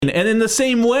And in the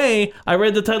same way, I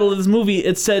read the title of this movie.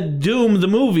 It said Doom the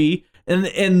movie,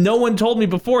 and no one told me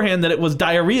beforehand that it was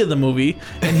Diarrhea the movie.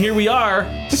 And here we are,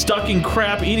 stuck in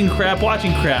crap, eating crap,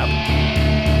 watching crap.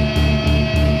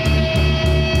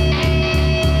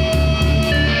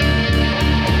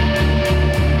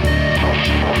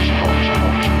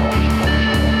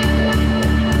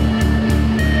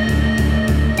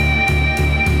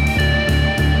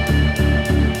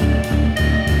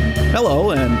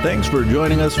 Hello, and thanks for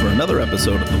joining us for another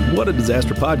episode of the What a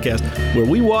Disaster podcast, where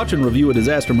we watch and review a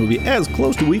disaster movie as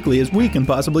close to weekly as we can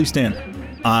possibly stand.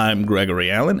 I'm Gregory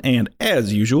Allen, and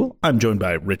as usual, I'm joined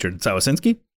by Richard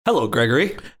Sawasinski. Hello,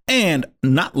 Gregory. And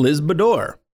not Liz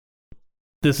Bador.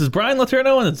 This is Brian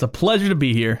Letourneau, and it's a pleasure to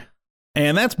be here.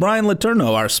 And that's Brian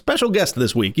Letourneau, our special guest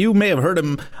this week. You may have heard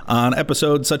him on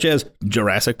episodes such as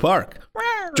Jurassic Park,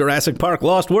 Jurassic Park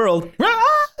Lost World,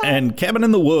 and Cabin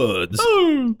in the Woods.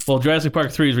 Well, Jurassic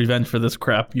Park 3 is revenge for this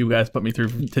crap you guys put me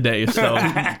through today.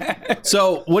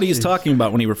 So what he's talking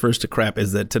about when he refers to crap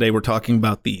is that today we're talking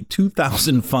about the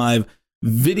 2005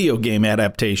 video game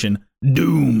adaptation,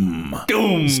 Doom.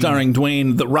 Starring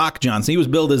Dwayne "The Rock" Johnson. He was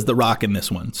billed as The Rock in this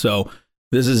one. So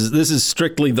this is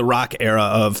strictly The Rock era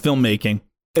of filmmaking.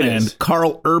 And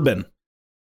Carl Urban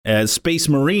as Space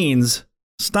Marines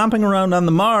stomping around on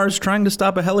the Mars trying to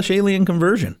stop a hellish alien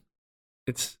conversion.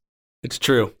 It's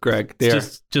true, Greg.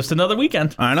 It's just another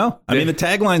weekend. I know. I mean, the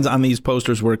taglines on these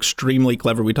posters were extremely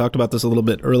clever. We talked about this a little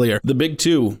bit earlier. The big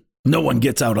two, no one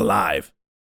gets out alive,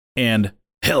 and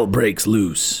hell breaks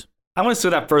loose. I want to say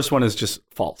that first one is just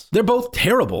false. They're both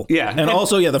terrible. Yeah. And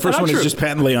also, the first one is just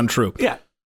patently untrue. Yeah.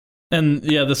 And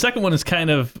the second one is kind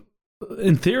of,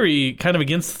 in theory, kind of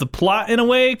against the plot in a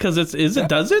way, because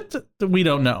does it? We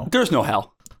don't know. There's no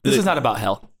hell. This is not about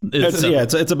hell.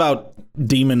 It's about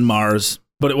demon Mars,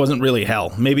 but it wasn't really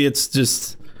hell. Maybe it's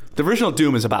just... The original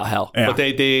Doom is about hell, but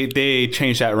they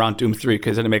changed that around Doom 3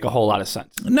 because it didn't make a whole lot of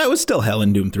sense. No, it was still hell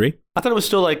in Doom 3. I thought it was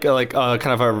still like kind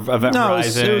of a Event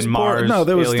Horizon, it was Mars,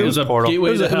 there was a portal. gateway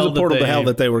It was a portal to hell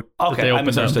that they were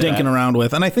dinking around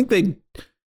with. And I think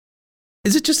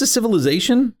is it just a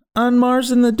civilization on Mars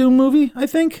in the Doom movie, I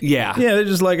think? Yeah. Yeah, they're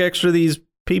just like these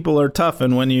people are tough,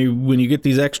 and when you get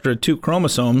these extra 2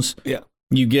 chromosomes,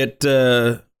 you get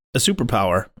a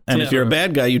superpower. And if you're a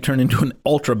bad guy, you turn into an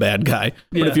ultra bad guy.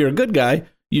 But if you're a good guy,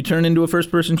 you turn into a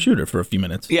first-person shooter for a few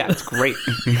minutes. Yeah, it's great.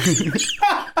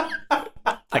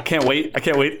 I can't wait.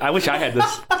 I wish I had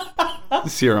this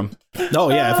serum. Oh,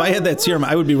 yeah. If I had that serum,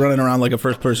 I would be running around like a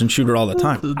first-person shooter all the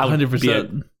time. 100%. Be a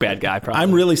bad guy, probably.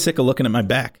 I'm really sick of looking at my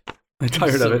back. I'm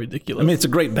tired of it. Ridiculous. I mean, it's a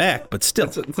great back, but still.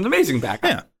 It's an amazing back.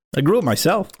 Yeah. I grew it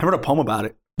myself. I wrote a poem about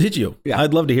it. Did you? Yeah.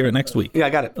 I'd love to hear it next week. Yeah, I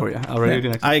got it for you. I'll read it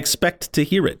next week. I expect to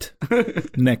hear it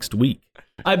next week.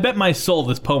 I bet my soul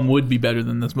this poem would be better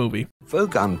than this movie.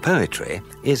 Vogon poetry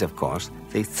is, of course,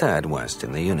 the third worst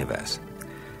in the universe.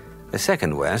 The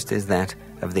second worst is that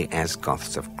of the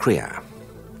Azgoths of Krea.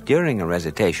 During a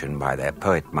recitation by their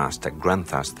poet master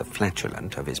Grunthus the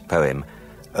Flatulent of his poem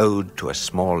Ode to a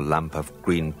Small Lump of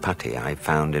Green Putty I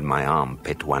Found in My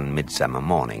Armpit One Midsummer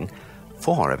Morning,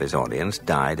 4 of his audience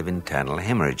died of internal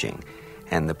hemorrhaging,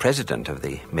 and the president of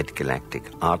the Mid-Galactic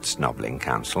Arts Noveling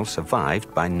Council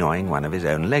survived by gnawing one of his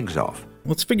own legs off.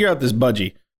 Let's figure out this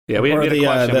budgie. Yeah, we had a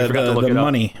question. We forgot to look it up. The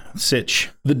money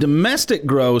sitch. The domestic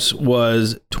gross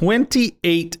was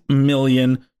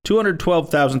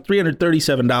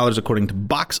 $28,212,337 according to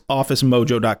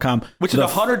BoxOfficeMojo.com. Which is a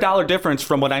 $100 difference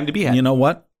from what IMDb had. You know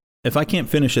what? If I can't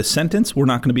finish a sentence, we're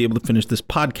not going to be able to finish this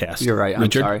podcast. You're right.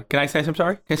 Richard. I'm sorry. Can I say I'm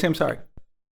sorry? Can I say I'm sorry?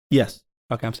 Yes.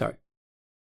 Okay, I'm sorry.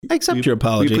 I accept your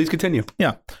apology. Will you please continue?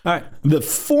 Yeah. All right. The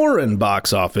foreign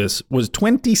box office was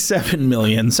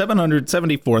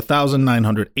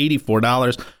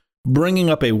 $27,774,984, bringing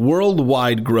up a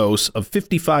worldwide gross of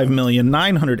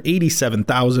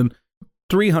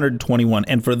 $55,987,321.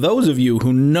 And for those of you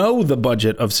who know the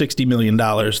budget of $60 million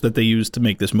that they used to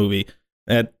make this movie,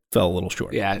 that fell a little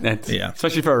short. Yeah.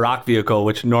 Especially for a rock vehicle,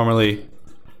 which normally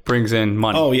brings in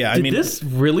money. Oh yeah, Did this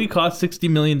really cost $60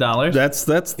 million? That's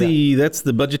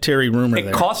the budgetary rumor.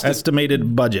 It cost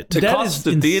estimated budget. It cost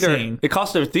the theater. It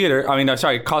cost the theater. I mean,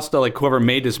 it cost whoever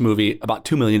made this movie about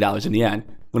 $2 million in the end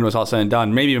when it was all said and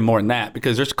done. Maybe even more than that,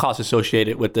 because there's costs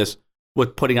associated with this,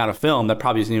 with putting out a film that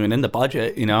probably isn't even in the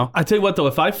budget. You know. I tell you what, though,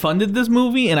 if I funded this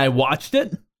movie and I watched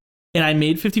it and I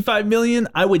made $55 million,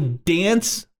 I would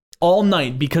dance all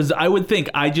night because I would think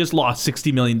I just lost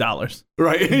 $60 million.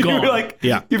 Right. You'd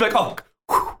be like, oh.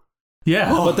 Whew.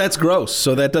 Yeah. But that's gross.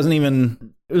 So that doesn't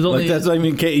even... It was only, that's not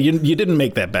even... You didn't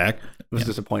make that back. It was a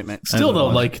disappointment. Still,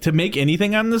 though, to make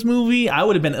anything on this movie, I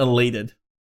would have been elated.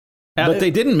 But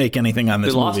they didn't make anything on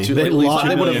this They lost movie. two- They at least would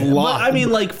have 2 million. lost. I mean,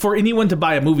 like for anyone to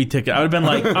buy a movie ticket, I would have been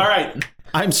like, all right,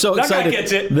 I'm so That guy excited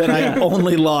gets it. that I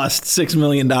only lost $6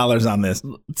 million on this.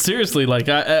 seriously, like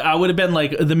I would have been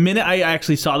like the minute I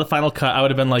actually saw the final cut, I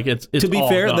would have been like, it's To be all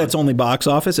fair, done. that's only box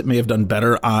office. It may have done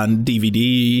better on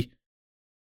DVD,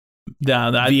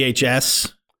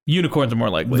 VHS, unicorns are more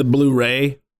likely. the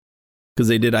Blu-ray, because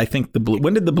they did. I think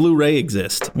when did the Blu-ray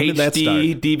exist? When did that start?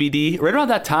 HD, DVD, right around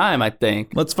that time, I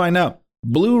think. Let's find out.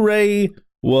 Blu-ray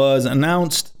was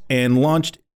announced and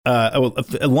launched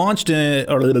announced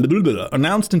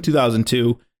in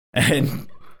 2002, and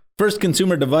first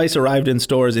consumer device arrived in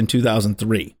stores in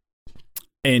 2003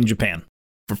 in Japan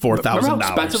for Remember how $4,000.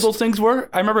 expensive those things were?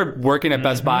 I remember working at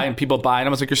Best Buy and people buying. I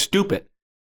was like, "You're stupid.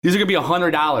 These are gonna be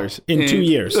 $100 In 2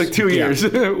 years. Like 2 Yeah. years.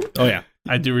 Oh yeah,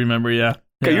 I do remember, yeah.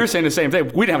 You were saying the same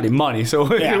thing. We didn't have any money,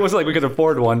 so Yeah. it wasn't like we could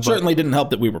afford one. But certainly didn't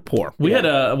help that we were poor. We had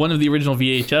one of the original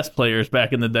VHS players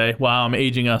back in the day. Wow, I'm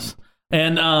aging us.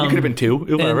 And you could have been 2.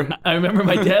 Whatever. and I remember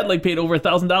my dad like paid over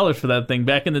 $1,000 for that thing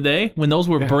back in the day when those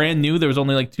were brand new. There was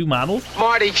only like 2 models.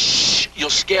 Marty, shh, you'll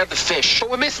scare the fish. But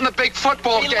we're missing the big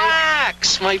football game.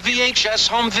 Relax, my VHS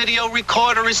home video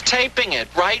recorder is taping it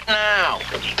right now.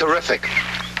 Terrific.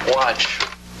 Watch.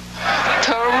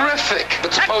 Terrific.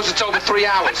 But suppose it's over 3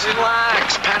 hours.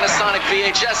 Relax. Panasonic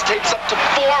VHS tapes up to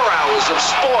 4 hours of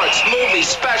sports, movies,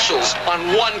 specials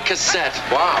on one cassette.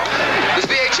 Wow. This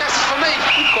VHS is for me.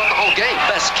 We caught the whole game.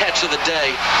 Best catch of the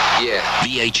day. Yeah.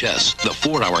 VHS, the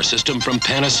 4-hour system from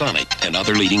Panasonic and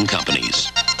other leading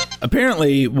companies.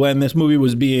 Apparently, when this movie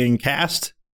was being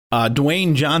cast,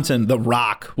 Dwayne Johnson, The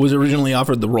Rock, was originally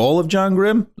offered the role of John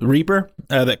Grimm, the Reaper,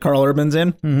 that Carl Urban's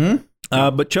in. Mm-hmm.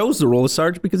 But chose the role of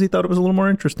Sarge because he thought it was a little more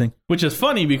interesting. Which is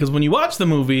funny because when you watch the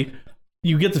movie,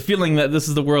 you get the feeling that this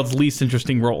is the world's least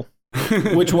interesting role.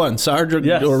 Which one, Sarge or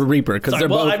Reaper? Because they're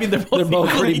both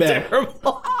pretty bad.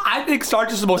 terrible. I think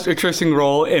Sarge is the most interesting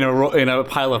role in a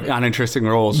pile of uninteresting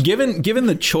roles. Given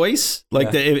the choice,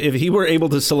 like if he were able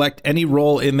to select any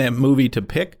role in that movie to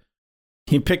pick,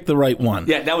 he picked the right one.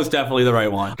 Yeah, that was definitely the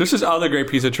right one. This is other great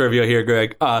piece of trivia here,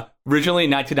 Greg. Originally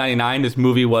in 1999, this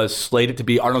movie was slated to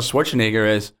be Arnold Schwarzenegger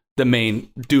as the main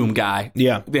Doom guy.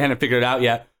 Yeah. They hadn't figured it out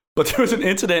yet. But there was an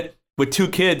incident with 2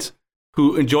 kids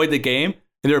who enjoyed the game,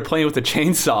 and they were playing with a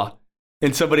chainsaw,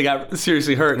 and somebody got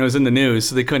seriously hurt, and it was in the news,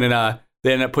 so they couldn't.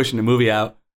 They ended up pushing the movie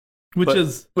out, which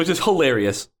is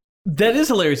hilarious. That is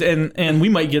hilarious, and we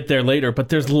might get there later, but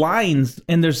there's lines,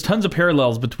 and there's tons of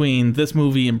parallels between this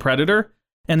movie and Predator,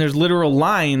 and there's literal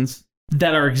lines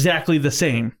that are exactly the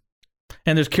same.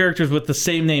 And there's characters with the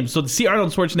same name. So to see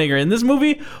Arnold Schwarzenegger in this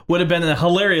movie would have been a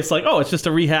hilarious, like, oh, it's just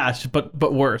a rehash, but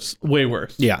worse, way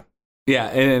worse. Yeah. Yeah,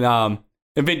 and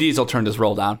Vin Diesel turned his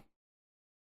role down.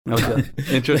 That was an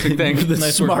interesting thing. The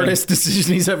Nice work, smartest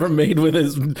decision he's ever made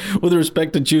with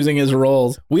respect to choosing his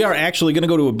roles. We are actually going to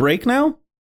go to a break now.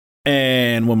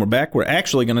 And when we're back, we're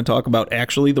actually going to talk about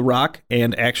Actually The Rock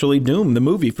and Actually Doom, the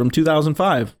movie from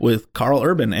 2005 with Carl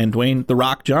Urban and Dwayne The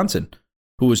Rock Johnson,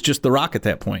 who was just The Rock at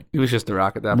that point. He was just The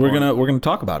Rock at that We're point. gonna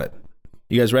talk about it.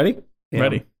 You guys ready? Yeah.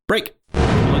 Ready. Break.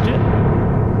 Legit.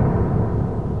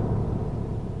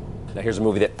 Now, here's a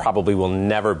movie that probably will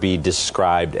never be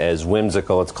described as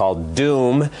whimsical. It's called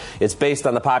Doom. It's based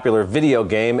on the popular video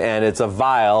game, and it's a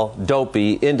vile,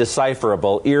 dopey,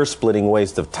 indecipherable, ear-splitting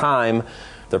waste of time.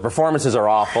 The performances are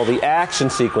awful. The action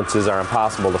sequences are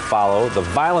impossible to follow. The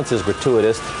violence is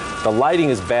gratuitous. The lighting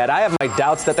is bad. I have my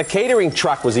doubts that the catering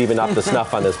truck was even up to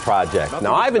snuff on this project.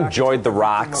 Now, I've enjoyed The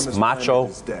Rock's macho,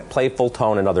 playful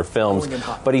tone in other films,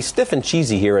 but he's stiff and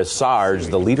cheesy here as Sarge,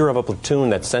 the leader of a platoon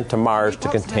that's sent to Mars to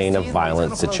contain a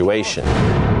violent situation.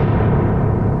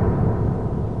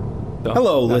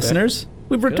 Hello, listeners.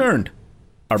 We've returned.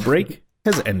 Our break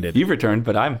has ended. You've returned,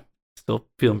 but I'm still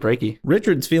feeling breaky.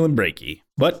 Richard's feeling breaky,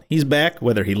 but he's back,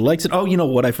 whether he likes it. Oh, you know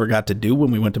what I forgot to do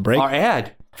when we went to break? Our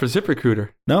ad for ZipRecruiter.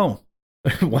 No.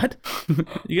 What?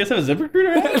 You guys have a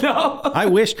ZipRecruiter? No. I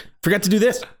wish. Forgot to do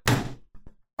this.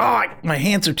 Oh, my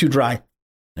hands are too dry.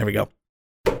 There we go.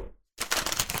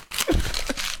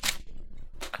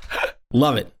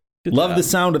 Love it. Love the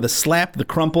sound of the slap, the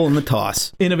crumple, and the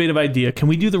toss. Innovative idea. Can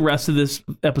we do the rest of this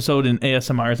episode in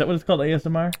ASMR? Is that what it's called,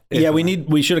 ASMR? Yeah,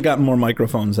 we should have gotten more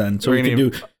microphones then, so we could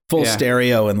do full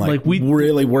stereo and like we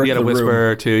really work You got to the whisper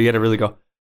room. too. You got to really go.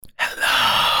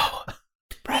 Hello,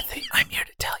 Breathy. I'm here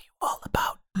to tell you all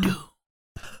about Doom.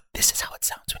 This is how it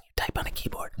sounds when you type on a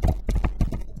keyboard.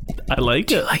 I like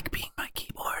Do it. you like being my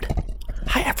keyboard?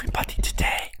 Hi, everybody.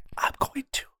 Today, I'm going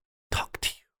to talk to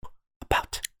you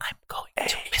about. I'm going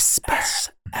to whisper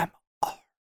and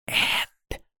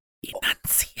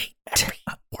enunciate every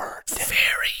word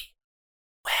very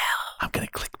well. I'm going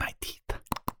to click my teeth.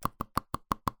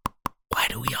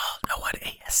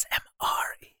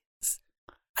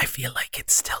 feel like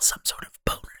it's still some sort of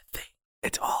boner thing.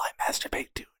 It's all I masturbate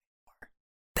to.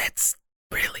 That's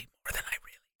really more than I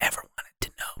really ever wanted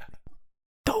to know.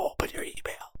 Don't open your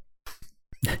email.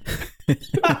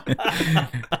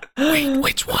 Wait,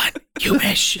 which one?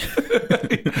 Umesh.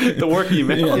 The work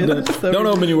email. Yeah, don't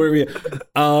open your work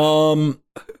email.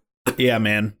 Yeah,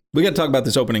 man. We got to talk about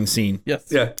this opening scene. Yes.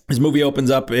 Yeah. This movie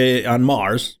opens up on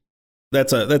Mars.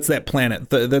 That's that planet.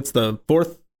 That's the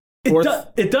fourth.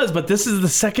 It does, but this is the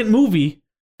second movie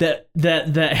that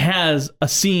has a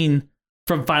scene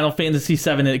from Final Fantasy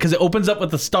VII in it, because it opens up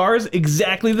with the stars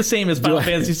exactly the same as Final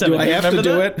Fantasy VII. Do I have to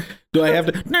do it? Do I have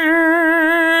to?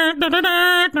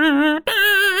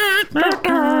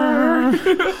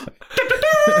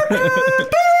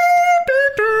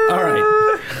 All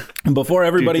right. Before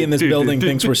everybody in this building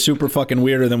thinks we're super fucking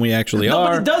weirder than we actually No,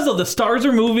 are. but it does though. The stars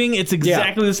are moving. It's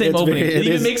exactly the same opening. It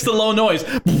even makes the low noise.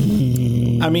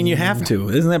 I mean, you have to.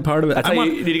 Isn't that part of it? That's how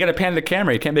you got to pan the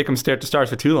camera. You can't make them stare at the stars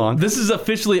for too long. This is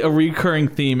officially a recurring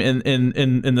theme in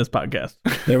this podcast.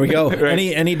 There we go. Right.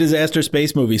 Any disaster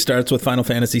space movie starts with Final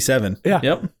Fantasy VII. Yeah.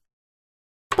 Yep.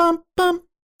 Bum, bum,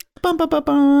 bum, bum, bum,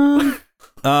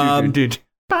 bum. Dude.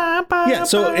 Yeah,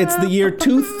 so it's the year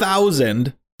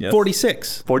 2046.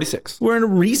 Yes. 46. We're in a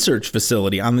research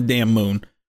facility on the damn moon.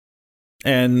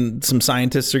 And some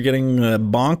scientists are getting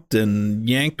bonked and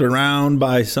yanked around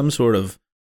by some sort of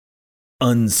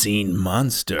unseen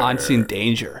monster. Unseen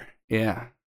danger. Yeah.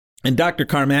 And Dr.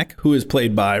 Carmack, who is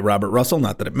played by Robert Russell,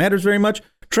 not that it matters very much,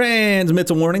 transmits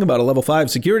a warning about a level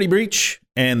 5 security breach,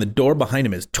 and the door behind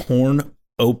him is torn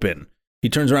open. He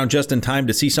turns around just in time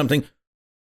to see something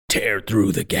tear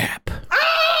through the gap.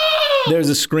 There's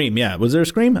a scream. Yeah. Was there a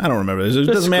scream? I don't remember. It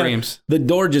doesn't matter. The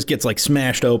door just gets like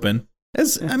smashed open.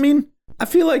 I mean, I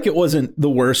feel like it wasn't the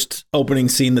worst opening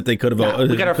scene that they could have.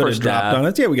 We got our first dropped on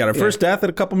us. Yeah, we got our first death at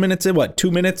a couple minutes in. What,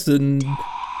 2 minutes? And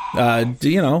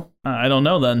you know, I don't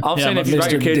know. Then I'm saying if you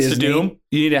brought your kids to Doom,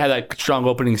 you need to have that strong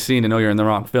opening scene to know you're in the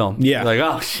wrong film. Yeah, you're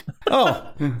like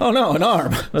oh no, an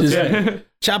arm just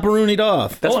chopperoonied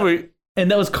off. That's what we. And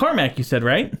that was Carmack, you said,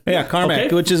 right? Yeah,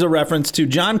 Carmack, which is a reference to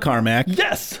John Carmack.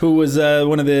 Yes. Who was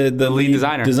one of the lead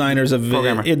designers of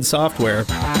id Software.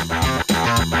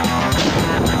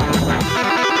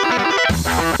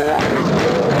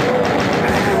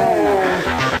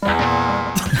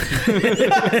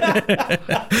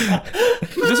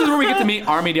 This is where we get to meet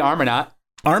Army the Armonaut.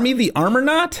 Army the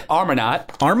Armonaut?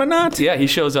 Armonaut? Yeah, he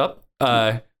shows up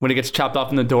when he gets chopped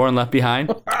off in the door and left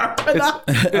behind. Yeah.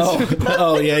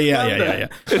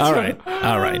 All right.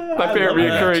 My favorite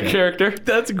recurring character.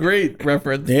 That's a great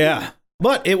reference. Yeah.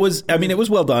 But it was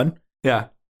well done. Yeah.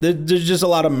 There's just a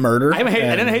lot of murder. I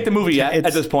didn't hate the movie yet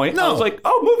at this point. No. I was like,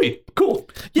 oh, movie. Cool.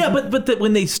 Yeah, but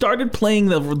when they started playing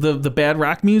the bad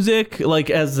rock music, like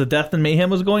as the death and mayhem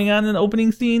was going on in the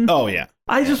opening scene. Oh, yeah.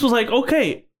 I just was like,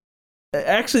 okay.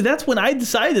 Actually, that's when I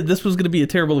decided this was going to be a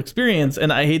terrible experience,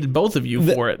 and I hated both of you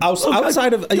for it.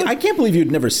 Outside of, I can't believe you'd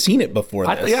never seen it before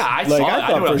this. I saw it. I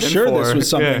thought for sure this was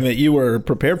something that you were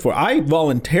prepared for. I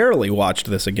voluntarily watched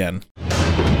this again.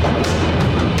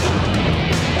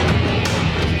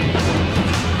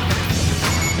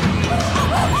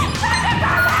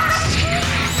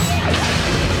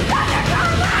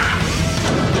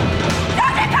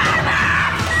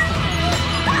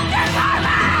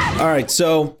 All right,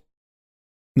 so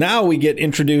now we get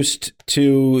introduced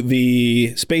to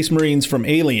the Space Marines from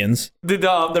Aliens.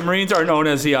 The Marines are known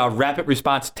as the Rapid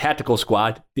Response Tactical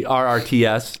Squad, the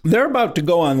RRTS. They're about to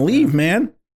go on leave,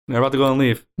 man. They're about to go on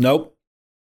leave. Nope.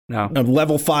 No. A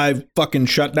level 5 fucking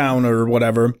shutdown or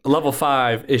whatever. Level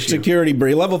 5 issue. Security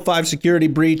breach. Level 5 security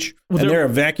breach, and they're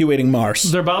evacuating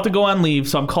Mars. They're about to go on leave,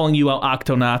 so I'm calling you out,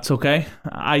 Octonauts, okay?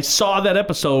 I saw that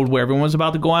episode where everyone was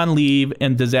about to go on leave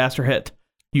and disaster hit.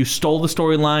 You stole the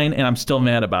storyline, and I'm still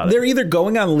mad about it. They're either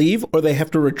going on leave or they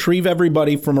have to retrieve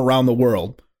everybody from around the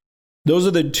world. Those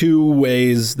are the two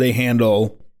ways they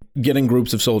handle getting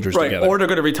groups of soldiers together. Or they're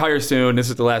going to retire soon. This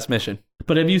is the last mission.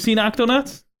 But have you seen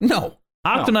Octonauts? No.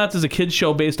 Octonauts is a kid's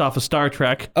show based off of Star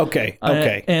Trek. Okay.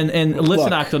 And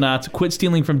listen, Octonauts, quit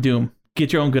stealing from Doom.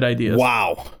 Get your own good ideas.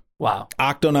 Wow.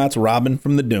 Octonauts robbing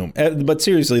from the Doom. But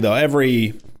seriously, though,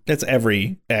 every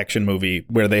action movie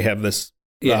where they have this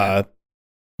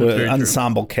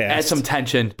ensemble cast. Add some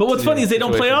tension. But what's funny is they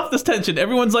don't play off this tension.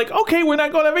 Everyone's like, okay, we're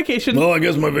not going on vacation. Well, I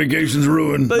guess my vacation's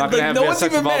ruined. Not gonna have no one's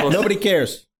even mad. Nobody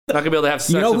cares. Not going to be able to have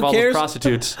sex with all those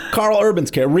prostitutes. Carl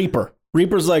Urban's character, Reaper.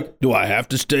 Reaper's like, do I have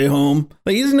to stay home?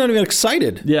 Like, he's not even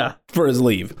excited for his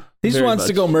leave. He just wants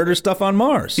to go murder stuff on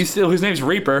Mars. His name's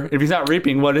Reaper. If he's not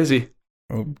reaping, what is he?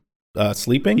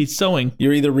 Sleeping? He's sowing.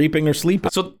 You're either reaping or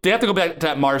sleeping. So they have to go back to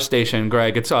that Mars station,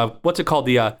 Greg. It's what's it called?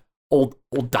 The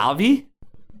Oldavi?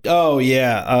 Oh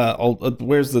yeah.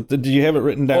 Where's the? Did you have it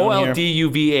written down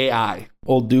here?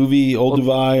 Olduvai.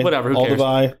 Olduvai. Whatever. Who cares?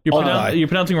 Olduvai. You're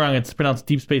pronouncing wrong. It's pronounced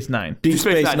Deep Space Nine. Deep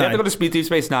Space Nine. They have to go to Deep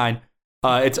Space Nine.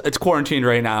 It's quarantined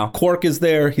right now. Quark is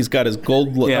there. He's got his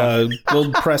gold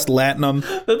pressed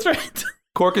latinum. That's right.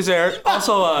 Quark is there.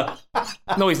 Also,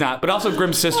 no, he's not. But also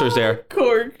Grimm's sister's there.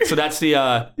 Quark. So that's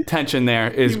the tension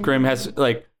there. Is Grimm has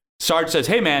like Sarge says,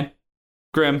 "Hey man,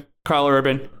 Grimm, Carl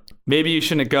Urban, maybe you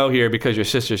shouldn't go here because your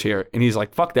sister's here." And he's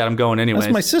like, "Fuck that, I'm going anyways."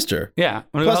 That's my sister. Yeah.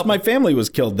 Plus, my family was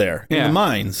killed there in the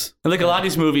mines. And like a lot of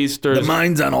these movies, there's the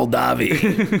mines on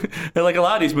Oldavi. And like a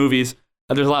lot of these movies,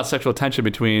 there's a lot of sexual tension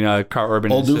between Carl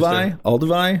Urban and his sister.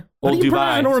 Olduvai.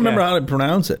 I don't remember how to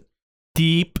pronounce it.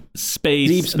 Deep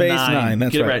Space Nine.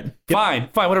 That's Get right. it right.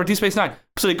 Fine, whatever. Deep Space Nine.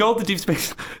 So they go to Deep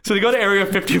Space. So they go to Area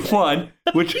 51,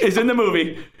 which is in the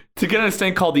movie, to get on this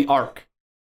thing called the Ark.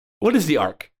 What is the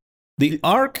Ark? The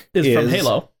Ark is from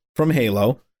Halo. From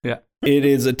Halo. Yeah. It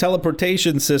is a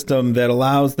teleportation system that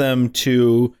allows them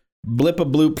to blip a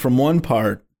bloop from one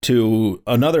part to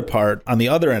another part on the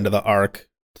other end of the Ark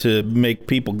to make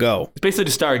people go. It's basically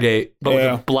the Stargate, but with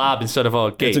a blob instead of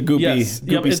a gate. It's a goopy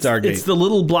Stargate. It's the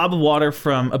little blob of water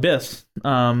from Abyss.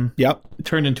 Turned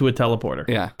into a teleporter.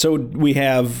 Yeah. So we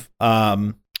have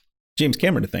James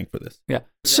Cameron to thank for this. Yeah.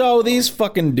 So these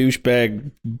fucking douchebag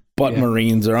butt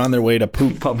Marines are on their way to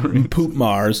poop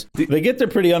Mars. They get there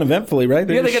pretty uneventfully, right?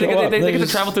 They get to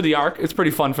travel through the Ark. It's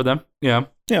pretty fun for them. Yeah.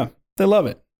 Yeah. They love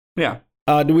it. Yeah.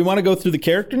 Do we want to go through the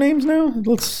character names now?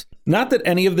 Not that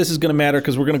any of this is going to matter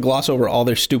because we're going to gloss over all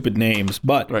their stupid names,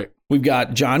 but we've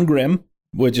got John Grimm,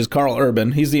 which is Carl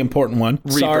Urban. He's the important one.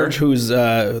 Reaper. Sarge, who's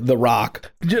The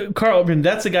Rock. Carl Urban,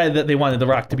 that's the guy that they wanted The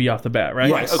Rock to be off the bat, right?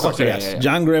 Yes, of course. Yes. Yeah.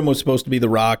 John Grimm was supposed to be The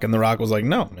Rock, and The Rock was like,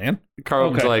 no, man. Carl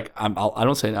was like, I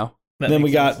don't say no. Then we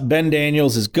got Ben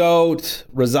Daniels is Goat.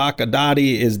 Razak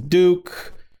Adadi is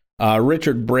Duke.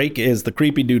 Richard Brake is the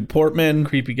creepy dude Portman.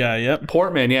 Creepy guy, yep.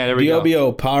 Portman, yeah, there we go.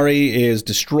 Diobio Pari is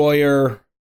Destroyer.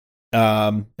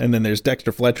 And then there's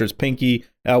Dexter Fletcher's Pinky.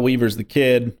 Al Weaver's the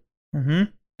Kid. Mm-hmm.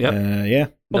 Yep. Yeah.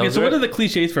 Okay, so what are the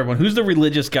cliches for everyone? Who's the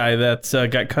religious guy that's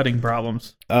got cutting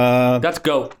problems? That's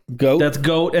Goat. That's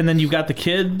Goat, and then you've got the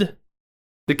Kid.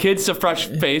 The Kid's a fresh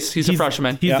face. He's a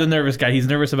freshman. He's the nervous guy. He's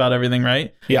nervous about everything,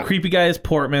 right? Yeah. The creepy guy is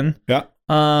Portman. Yeah.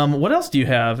 What else do you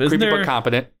have? Creepy but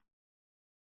competent.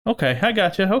 Okay, I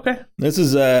gotcha. Okay. This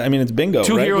is, it's bingo.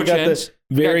 Two right? hero chins.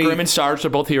 Very Grimm and Sarge.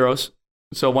 They're both heroes.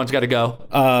 So one's got to go.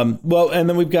 Well, and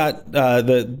then we've got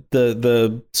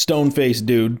the stone faced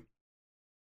dude.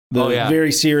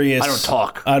 Very serious. I don't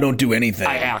talk. I don't do anything.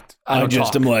 I act. I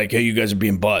just am like, hey, you guys are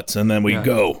being butts, and then we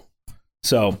go.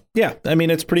 So yeah,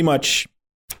 it's pretty much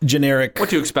generic. What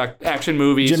do you expect? Action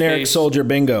movie. Generic space, soldier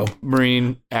bingo.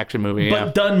 Marine action movie.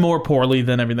 But done more poorly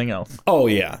than everything else. Oh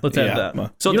yeah. Let's add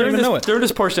that. So during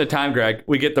this portion of time, Greg,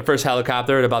 we get the first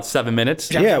helicopter at about 7 minutes.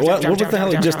 Yeah. What was the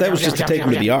hell? That was just to take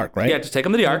him to the Ark, right? Yeah, just take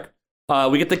him to the Ark.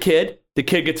 We get the Kid. The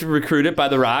Kid gets recruited by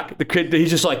The Rock. The Kid,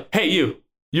 he's just like, hey,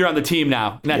 you're on the team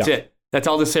now. And that's it. That's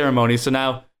all the ceremony. So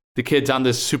now the Kid's on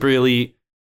this super elite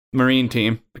Marine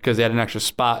team because they had an extra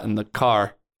spot in the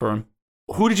car for him.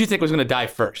 Who did you think was going to die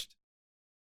first?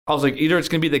 I was like, either it's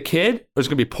going to be the Kid or it's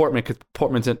going to be Portman because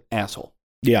Portman's an asshole.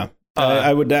 Yeah.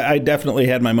 I definitely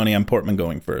had my money on Portman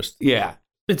going first. Yeah.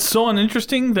 It's so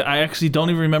uninteresting that I actually don't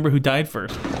even remember who died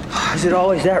first. Is it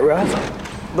always that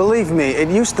rough? Believe me, it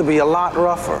used to be a lot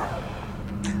rougher.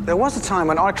 There was a time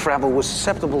when our travel was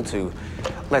susceptible to,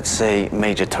 let's say,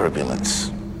 major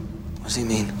turbulence. What does he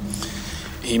mean?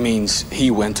 He means he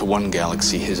went to one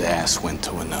galaxy, his ass went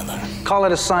to another. Call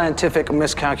it a scientific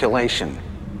miscalculation.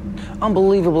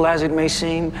 Unbelievable as it may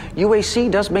seem, UAC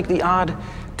does make the odd,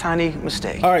 tiny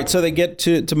mistake. All right, so they get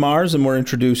to Mars, and we're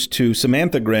introduced to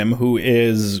Samantha Grimm, who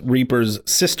is Reaper's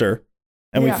sister.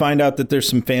 And we find out that there's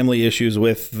some family issues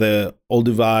with the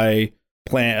Olduvai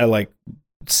plant,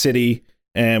 city.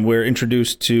 And we're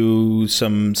introduced to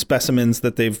some specimens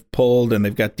that they've pulled, and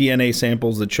they've got DNA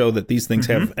samples that show that these things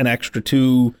have an extra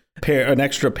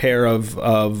pair of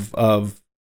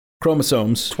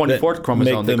chromosomes. 24th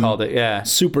chromosome, they called it, yeah.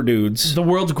 Super dudes. The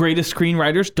world's greatest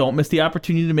screenwriters don't miss the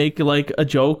opportunity to make a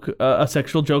joke, a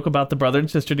sexual joke about the brother and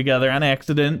sister together on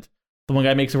accident. The one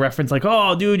guy makes a reference like,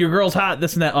 oh, dude, your girl's hot,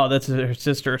 this and that. Oh, that's her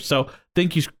sister. So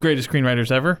thank you, greatest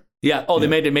screenwriters ever. Yeah. Oh, they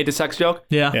made the sex joke?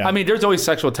 Yeah. I mean, there's always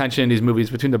sexual tension in these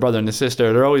movies between the brother and the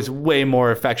sister. They're always way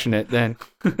more affectionate than...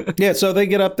 Yeah, so they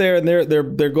get up there, and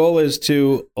their goal is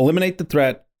to eliminate the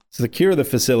threat, secure the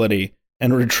facility,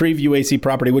 and retrieve UAC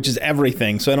property, which is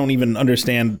everything. So I don't even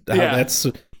understand how that's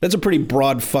a pretty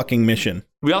broad fucking mission.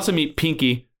 We also meet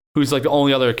Pinky, who's like the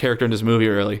only other character in this movie,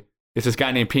 really. It's this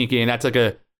guy named Pinky, and that's like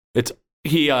a It's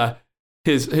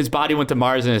his body went to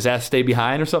Mars and his ass stayed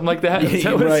behind or something like that. Is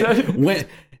that what it said?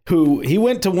 He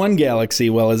went to one galaxy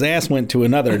while his ass went to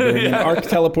another during an Ark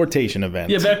teleportation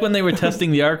event. Yeah, back when they were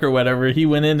testing the Ark or whatever, he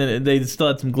went in and they still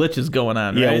had some glitches going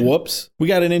on, right? Yeah, whoops. We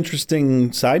got an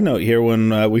interesting side note here.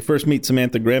 When we first meet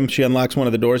Samantha Grimm, she unlocks one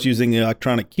of the doors using the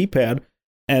electronic keypad,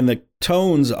 and the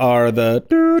tones are the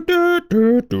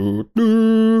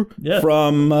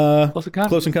from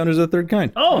Close Encounters of the Third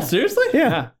Kind. Oh, seriously?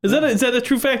 Yeah. Is that a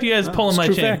true fact? You guys pulling my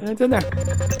true chain? fact. It's in there.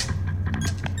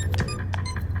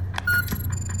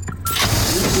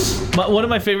 One of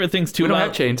my favorite things too We don't about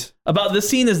have chains. about this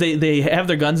scene is they have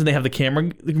their guns and they have the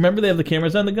camera. Remember they have the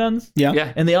cameras on the guns?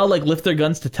 Yeah. And they all like lift their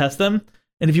guns to test them.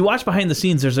 And if you watch behind the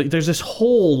scenes, there's this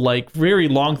whole like very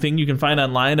long thing you can find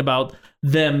online about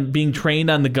them being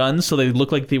trained on the guns so they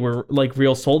look like they were like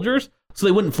real soldiers, so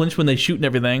they wouldn't flinch when they shoot and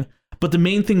everything. But the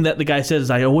main thing that the guy says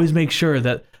is, I always make sure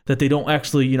that they don't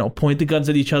actually point the guns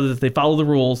at each other, that they follow the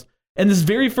rules. And this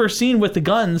very first scene with the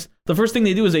guns, the first thing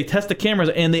they do is they test the cameras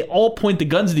and they all point the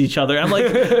guns at each other. I'm like,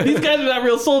 these guys are not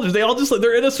real soldiers. They all just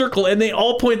they're in a circle and they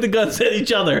all point the guns at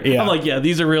each other. Yeah. I'm like, yeah,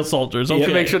 these are real soldiers. Okay. You have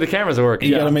to make sure the cameras are working.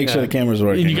 You got to make sure the cameras are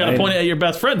working. And you got to right? point it at your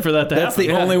best friend for that to That's happen.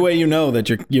 the only way you know that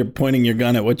you're pointing your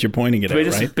gun at what you're pointing it at,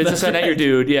 right? Business at your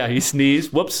dude. Yeah, he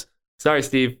sneezed. Whoops. Sorry,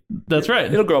 Steve. That's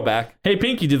right. It'll grow back. Hey,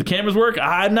 Pinky, do the cameras work?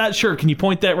 I'm not sure. Can you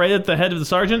point that right at the head of the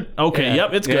sergeant? Okay, Yeah.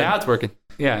 yep, it's good. Yeah, now it's working.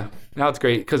 Yeah, now it's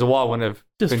great because the wall wouldn't have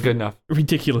Just been good enough.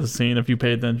 Ridiculous scene if you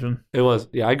pay attention. It was.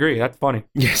 Yeah, I agree. That's funny.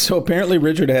 Yeah, so apparently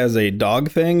Richard has a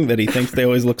dog thing that he thinks they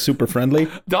always look super friendly.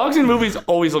 Dogs in movies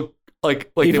always look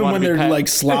like they Even want when to be they're pet. like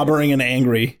slobbering and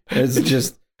angry. It's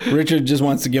just, Richard just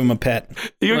wants to give him a pet.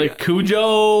 Like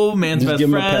Cujo, man's Just best give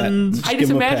him a pet. friend. Just I give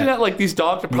just him a imagine pet. that like these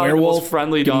dogs are probably Werewolf, the most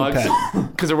friendly give him a dogs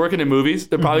because they're working in movies.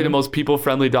 They're probably the most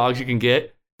people-friendly dogs you can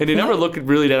get, and they never look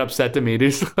really that upset to me.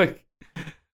 They're just like,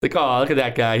 oh, look at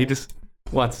that guy. He just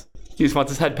wants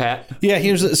his head pat.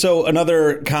 Yeah, so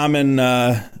another common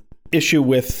issue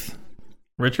with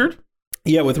Richard?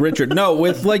 Yeah, with Richard. No,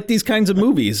 with like these kinds of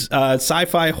movies,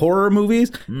 sci-fi horror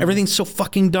movies. Everything's so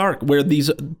fucking dark. Where these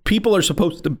people are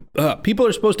supposed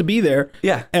to be there.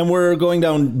 Yeah, and we're going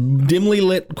down dimly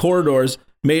lit corridors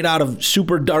made out of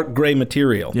super dark gray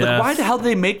material. Like, why the hell did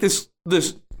they make this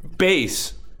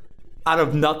base out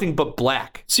of nothing but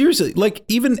black? Seriously, like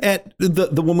even at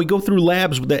the when we go through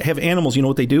labs that have animals, you know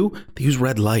what they do? They use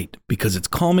red light because it's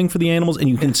calming for the animals, and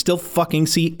you can still fucking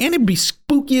see. And it'd be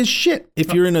spooky as shit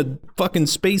if you're in a fucking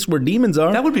space where demons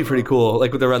are. That would be pretty cool,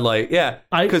 like with the red light. Yeah,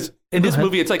 because in this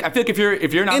movie, it's like I feel like if you're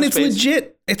in outer and it's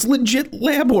space, legit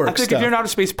lab work. I feel like if you're in outer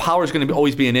space, power is going to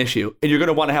always be an issue, and you're going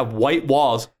to want to have white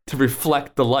walls to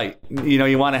reflect the light. You know,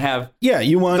 you want to have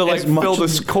you want to like as much fill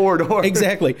this corridor.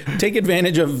 Exactly. Take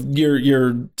advantage of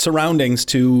your surroundings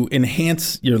to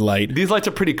enhance your light. These lights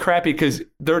are pretty crappy because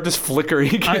they're just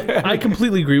flickering. I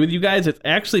completely agree with you guys. It's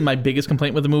actually my biggest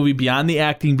complaint with the movie, beyond the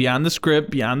acting, beyond the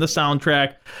script, beyond the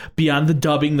soundtrack, beyond the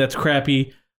dubbing that's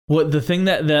crappy. What the thing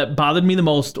that bothered me the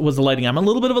most was the lighting. I'm a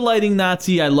little bit of a lighting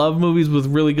Nazi. I love movies with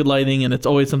really good lighting, and it's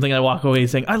always something I walk away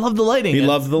saying, I love the lighting. He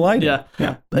loved the lighting.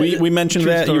 Yeah. We mentioned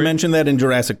True that. story. You mentioned that in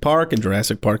Jurassic Park and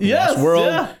Jurassic Park: The Yes, Lost World,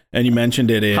 yeah. and you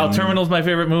mentioned it in How Terminal's my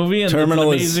favorite movie, and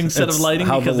Terminal it's an amazing set of it's lighting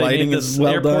how because the they lighting made is this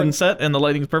well airport done. set and the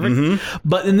lighting's perfect.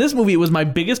 But in this movie, it was my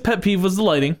biggest pet peeve was the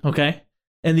lighting. Okay,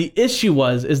 and the issue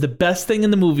is the best thing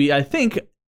in the movie. I think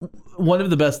one of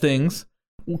the best things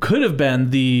could have been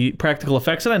the practical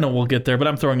effects, and I know we'll get there, but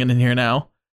I'm throwing it in here now.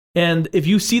 And if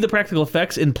you see the practical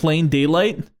effects in plain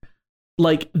daylight,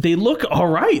 like they look all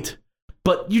right,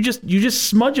 but you just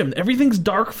smudge them. Everything's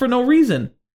dark for no reason.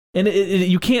 And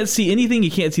you can't see anything.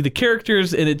 You can't see the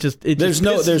characters, and there's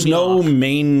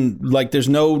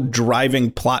no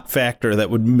driving plot factor that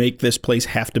would make this place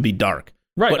have to be dark.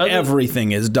 Right, but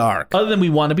everything is dark. Other than we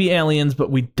want to be aliens, but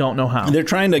we don't know how. They're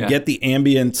trying to get the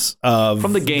ambience of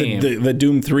from the game, the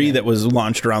Doom 3 that was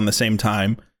launched around the same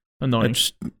time. Annoying.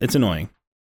 It's annoying.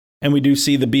 And we do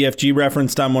see the BFG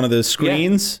referenced on one of the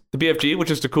screens. Yeah. The BFG,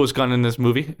 which is the coolest gun in this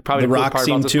movie. Probably The the Rock part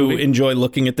seemed about this to movie. enjoy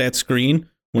looking at that screen.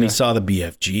 When he saw the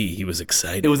BFG, he was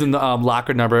excited. It was in the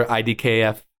locker number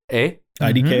IDKFA.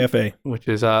 IDKFA. Which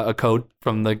is a code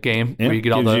from the game where you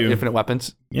get all the infinite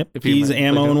weapons. Yep. Keys,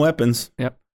 ammo, and weapons.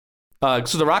 Yep.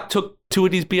 So The Rock took 2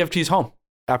 of these BFGs home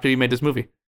after he made this movie.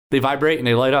 They vibrate and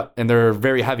they light up and they're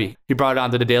very heavy. He brought it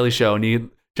onto the Daily Show and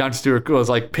Jon Stewart was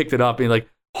like picked it up and he like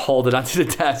hauled it onto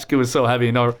the desk. It was so heavy.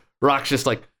 And Rock's just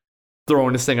like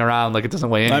throwing this thing around like it doesn't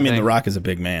weigh anything. I mean, The Rock is a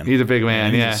big man. He's a big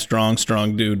man, He's a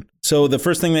strong dude. So the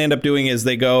first thing they end up doing is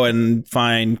they go and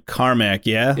find Carmack,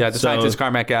 Yeah, the scientist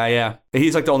Carmack guy, yeah.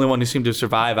 He's like the only one who seemed to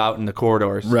survive out in the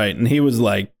corridors. Right, and he was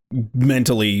like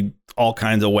mentally all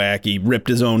kinds of wacky, ripped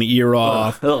his own ear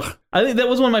off. Ugh. I think that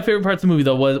was one of my favorite parts of the movie,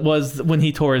 though, was when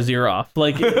he tore his ear off.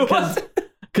 Like,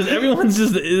 because everyone's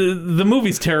just, the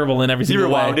movie's terrible in every You single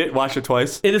way. rewound it, watched it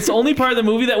twice. And it's the only part of the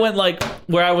movie that went like,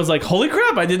 where I was like, holy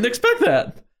crap, I didn't expect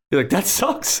that. You're like, that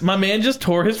sucks. My man just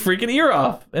tore his freaking ear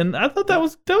off. And I thought that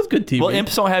was good TV. Well,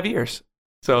 imps don't have ears.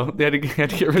 So they had to get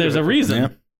rid of it. There's a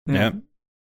reason. Yeah.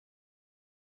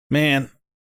 Man,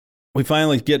 we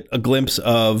finally get a glimpse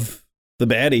of the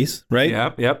baddies,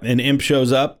 right? Yep. And Imp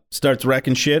shows up, starts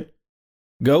wrecking shit.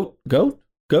 Goat. Yeah,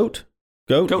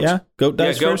 Goat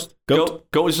dies first. Goat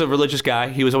was a religious guy.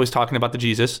 He was always talking about the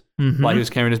Jesus while he was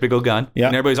carrying his big old gun. Yeah.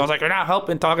 And everybody's always like, you're not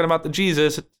helping talking about the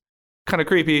Jesus. It's kind of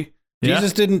creepy.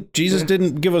 Jesus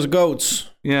didn't give us goats.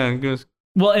 Yeah. It goes,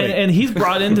 Well, and he's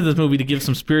brought into this movie to give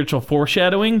some spiritual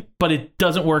foreshadowing, but it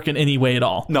doesn't work in any way at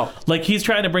all. No. Like, he's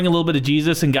trying to bring a little bit of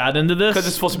Jesus and God into this. because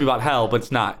it's supposed to be about hell, but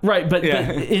it's not. Right, but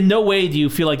in no way do you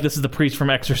feel like this is the priest from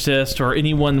Exorcist or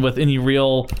anyone with any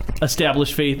real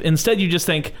established faith. Instead, you just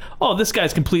think, oh, this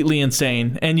guy's completely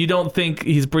insane. And you don't think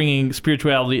he's bringing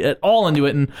spirituality at all into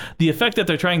it. And the effect that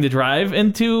they're trying to drive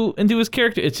into his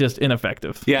character, it's just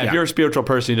ineffective. Yeah, if you're a spiritual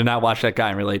person, you do not watch that guy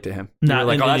and relate to him. Not You're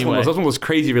like, in oh, that's any one of way. those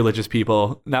crazy religious people,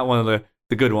 not one of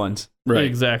the good ones. Right.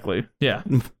 Exactly. Yeah.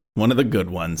 One of the good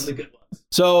ones.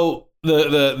 So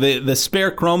the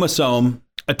spare chromosome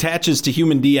attaches to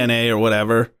human DNA or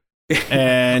whatever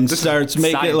and starts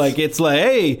making it science. like, it's like,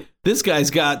 hey, this guy's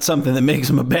got something that makes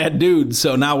him a bad dude,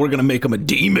 so now we're going to make him a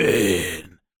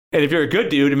demon. And if you're a good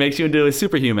dude, it makes you into a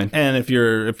superhuman. And if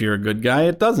you're a good guy,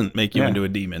 it doesn't make you into a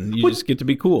demon. You just get to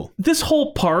be cool. This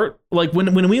whole part, like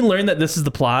when we learn that this is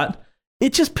the plot,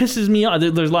 it just pisses me off.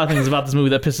 There's a lot of things about this movie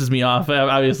that pisses me off,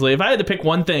 obviously. If I had to pick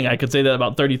one thing, I could say that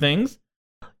about 30 things.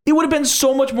 It would have been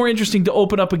so much more interesting to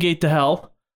open up a gate to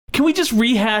hell. Can we just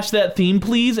rehash that theme,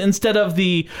 please, instead of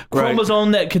the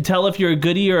chromosome that could tell if you're a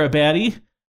goodie or a baddie?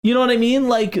 You know what I mean?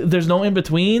 Like, there's no in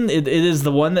between. It is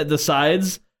the one that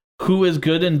decides who is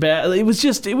good and bad. It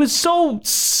was so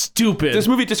stupid. This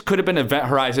movie just could have been Event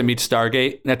Horizon meets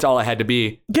Stargate. And that's all it had to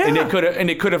be. Yeah. And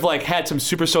it could have like had some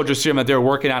super soldier serum that they were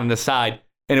working on the side,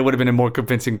 and it would have been a more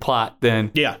convincing plot than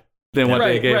what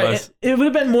they gave us. It would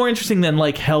have been more interesting than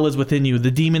like hell is within you,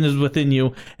 the demon is within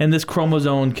you, and this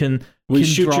chromosome can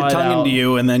shoot draw your it tongue out. into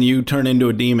you, and then you turn into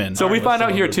a demon. So we find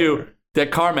out here too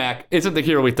that Carmack isn't the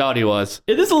hero we thought he was.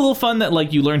 It is a little fun that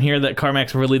like you learn here that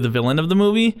Carmack's really the villain of the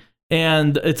movie.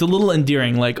 And it's a little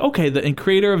endearing, like, okay, the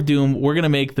creator of Doom, we're going to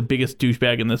make the biggest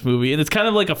douchebag in this movie. And it's kind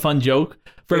of like a fun joke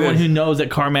for everyone who knows that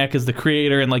Carmack is the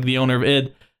creator and like the owner of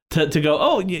id, to go,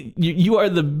 oh, you are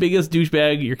the biggest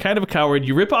douchebag, you're kind of a coward,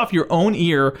 you rip off your own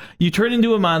ear, you turn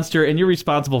into a monster, and you're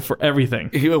responsible for everything.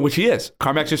 Which he is.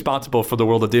 Carmack's responsible for the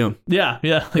world of Doom. Yeah,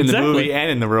 exactly. In the movie and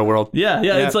in the real world. Yeah.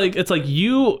 It's like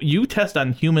you test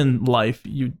on human life,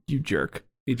 you jerk.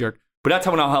 You jerk. But that's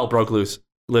how when all hell broke loose,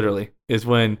 literally, is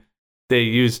when they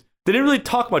didn't really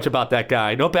talk much about that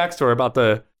guy. No backstory about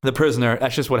the prisoner.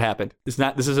 That's just what happened. This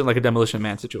isn't like a Demolition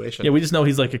Man situation. Yeah, we just know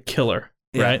he's like a killer,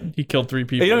 right? He killed 3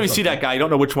 people. You don't even see that guy. You don't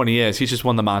know which one he is. He's just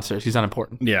one of the monsters. He's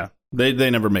unimportant. Yeah, they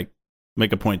never make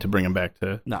a point to bring him back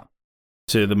to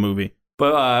the movie.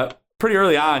 But pretty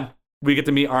early on, we get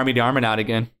to meet Army the Armanaut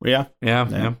again. Yeah.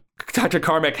 Dr.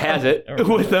 Carmack has it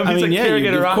with him. He's carrying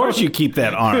it around. Of course you keep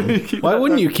that arm. Why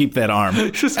wouldn't you keep that arm?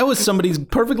 That was somebody's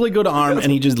perfectly good arm,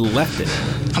 and he just left it.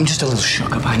 I'm just a little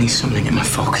shook up. I need something to get my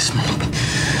focus, man.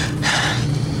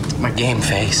 My game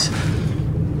face.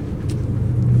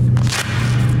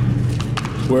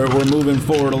 We're moving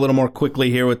forward a little more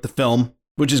quickly here with the film,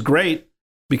 which is great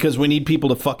because we need people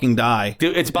to fucking die.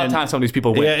 Dude, it's about time some of these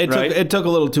people win. Yeah, it took a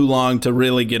little too long to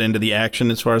really get into the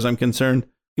action, as far as I'm concerned.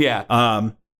 Yeah.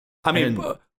 I mean,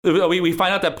 we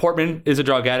find out that Portman is a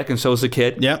drug addict, and so is the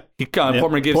kid. Yeah.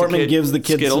 Portman gives the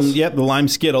kid Skittles. the lime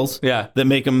Skittles. Yeah. That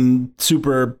make him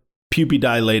super pupil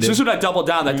dilated. So this is what I double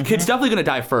down that the kid's definitely going to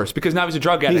die first because now he's a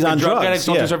drug addict. He's on drug drugs, addicts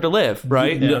don't deserve to live,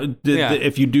 right?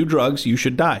 If you do drugs, you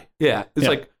should die. Yeah. It's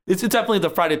like it's definitely the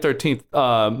Friday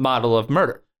 13th model of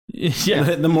murder. Yeah.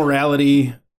 The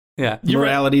morality. Yeah.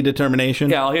 Morality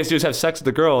determination. Yeah, all he has to do is have sex with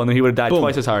the girl, and then he would have died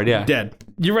twice as hard. Yeah. Dead.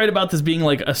 You're right about this being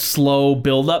like a slow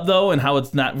build-up, though, and how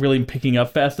it's not really picking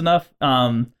up fast enough.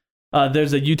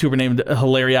 There's a YouTuber named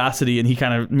Hilariosity, and he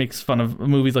kind of makes fun of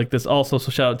movies like this also, so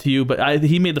shout out to you. But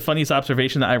he made the funniest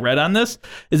observation that I read on this,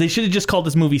 is they should have just called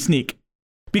this movie Sneak.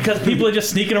 Because people are just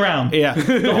sneaking around. Yeah.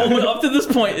 The whole movie, up to this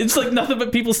point, it's like nothing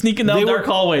but people sneaking down dark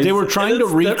hallways. They were trying to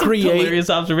recreate. That's a hilarious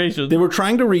observation. They were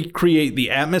trying to recreate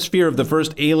the atmosphere of the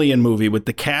first Alien movie with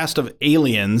the cast of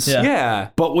aliens. Yeah.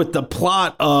 But with the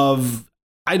plot of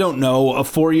I don't know, a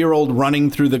 4-year-old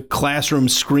running through the classroom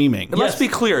screaming. And let's be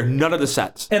clear, none of the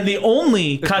sets. And the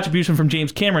only contribution from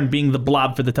James Cameron being the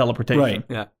blob for the teleportation. Right.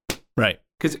 Yeah. Right.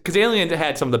 Because Alien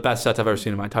had some of the best sets I've ever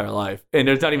seen in my entire life. And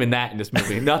there's not even that in this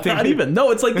movie. Nothing. Not even. No,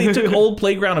 it's like they took old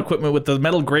playground equipment with the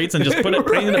metal grates and just put it,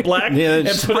 painted it black, and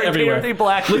put it everywhere.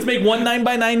 Black. Let's make one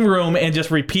 9x9 room and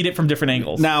just repeat it from different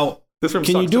angles. Now,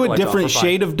 can you do a different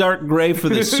shade of dark gray for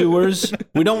the sewers?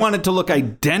 We don't want it to look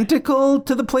identical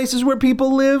to the places where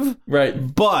people live.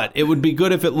 Right. But it would be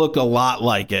good if it looked a lot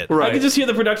like it. I could just hear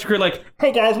the production crew like,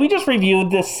 hey guys, we just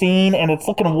reviewed this scene and it's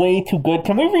looking way too good.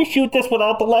 Can we reshoot this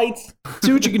without the lights?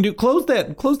 See what you can do. Close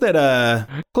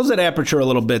that aperture a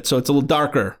little bit so it's a little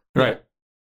darker. Right.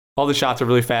 All the shots are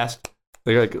really fast.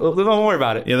 They're like, oh, don't worry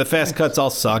about it. Yeah, the fast cuts all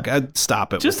suck. I'd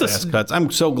stop it Just with fast cuts. I'm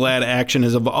so glad action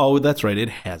is... Oh, that's right. It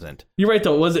hasn't. You're right,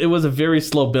 though. It was a very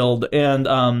slow build. And,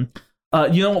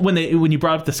 you know, when you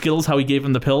brought up the Skittles, how he gave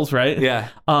him the pills, right? Yeah.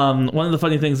 One of the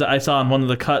funny things that I saw in one of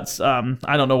the cuts,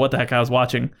 I don't know what the heck I was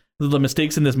watching, the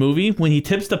mistakes in this movie, when he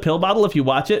tips the pill bottle, if you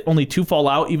watch it, only 2 fall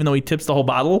out, even though he tips the whole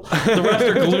bottle. The rest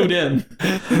are glued in.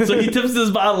 So he tips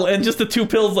this bottle, and just the 2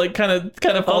 pills like kind of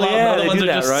fall out. Yeah, the other ones are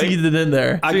just seeded in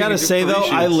there. I gotta say though,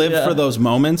 I live for those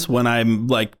moments when I'm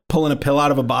like pulling a pill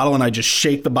out of a bottle and I just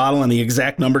shake the bottle and the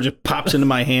exact number just pops into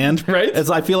my hand. Right?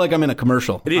 I feel like I'm in a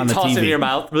commercial. And you on the toss TV. it in your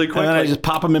mouth really quick. And then I just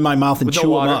pop them in my mouth and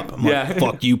chew them up. I'm like,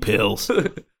 fuck you, pills.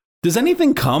 Does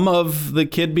anything come of the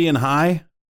kid being high?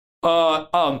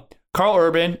 Carl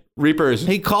Urban, Reapers.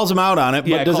 He calls him out on it,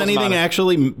 but does anything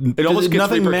actually... It almost gets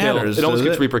nothing Reaper matters. killed. It almost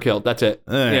gets Reaper killed. That's it.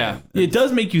 Yeah. It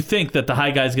does make you think that the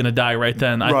high guy's going to die right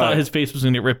then. I thought his face was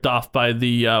going to get ripped off by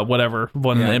the one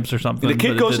of the imps or something. The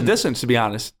kid goes the distance, to be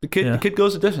honest. The kid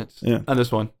goes the distance on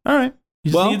this one. All right.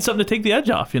 You just need something to take the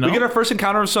edge off, you know? We get our first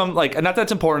encounter of some, like, and not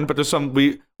that's important, but there's some,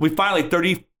 we finally,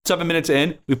 37 minutes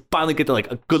in, we finally get to,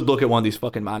 like, a good look at one of these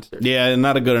fucking monsters. Yeah,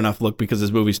 not a good enough look because this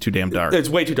movie's too damn dark. It's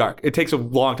way too dark. It takes a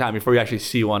long time before you actually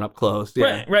see one up close.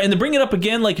 Yeah. Right. And to bring it up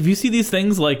again, like, if you see these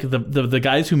things, like, the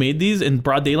guys who made these in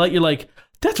broad daylight, you're like,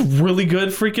 that's really good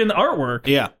freaking artwork.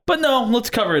 Yeah. But no, let's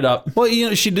cover it up. Well, you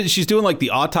know, she's doing, like, the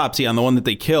autopsy on the one that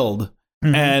they killed,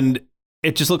 and...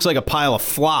 it just looks like a pile of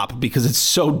flop because it's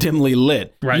so dimly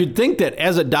lit. Right. You'd think that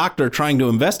as a doctor trying to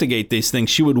investigate these things,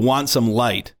 she would want some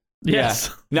light. Yes.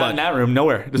 Yeah. Not in that room.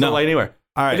 Nowhere. There's no light anywhere.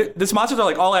 All right. These monsters are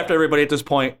like all after everybody at this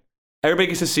point. Everybody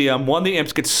gets to see them. One of the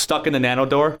imps gets stuck in the nano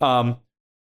door.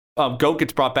 Goat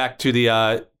gets brought back to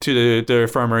the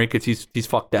infirmary because he's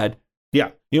fucked dead.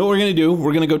 Yeah. You know what we're going to do?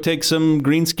 We're going to go take some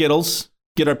green Skittles,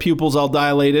 get our pupils all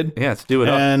dilated. Yeah, let's do it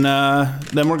and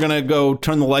then we're going to go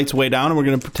turn the lights way down and we're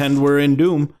going to pretend we're in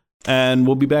Doom. And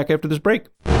we'll be back after this break.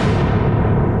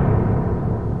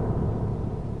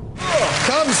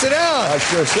 Come sit down. I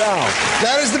sure shall.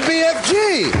 That is the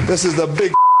BFG. This is the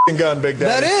big gun, Big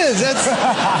Daddy. That's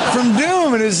from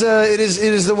Doom. It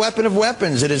is the weapon of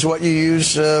weapons. It is what you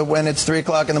use when it's 3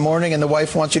 o'clock in the morning and the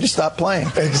wife wants you to stop playing.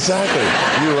 Exactly.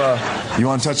 You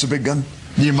want to touch the big gun?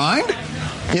 Do you mind?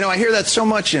 You know, I hear that so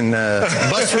much in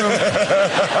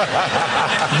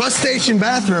bus station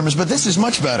bathrooms, but this is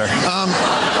much better.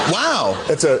 Wow.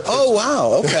 Oh,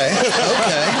 wow. Okay.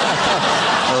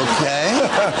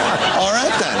 All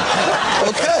right then.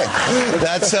 Okay.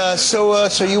 That's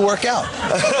so you work out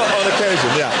on occasion,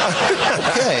 yeah.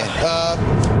 Okay.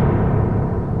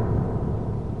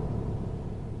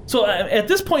 So at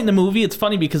this point in the movie, it's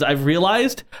funny because I've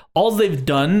realized all they've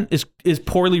done is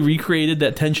poorly recreated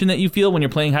that tension that you feel when you're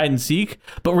playing hide and seek,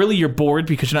 but really you're bored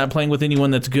because you're not playing with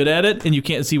anyone that's good at it and you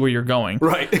can't see where you're going.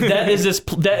 Right. That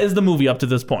is the movie up to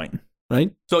this point.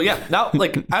 Right. So yeah, now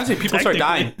like honestly, people start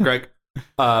dying, Greg.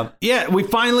 Yeah, we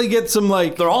finally get some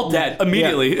like they're all dead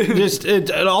immediately. Yeah, just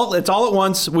it's all at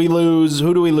once. We lose.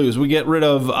 Who do we lose? We get rid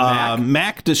of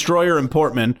Mac, Destroyer, and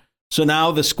Portman. So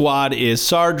now the squad is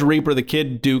Sarge, Reaper, the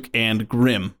Kid, Duke, and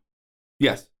Grimm.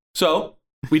 Yes. So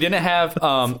we didn't have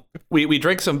we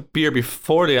drank some beer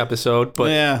before the episode,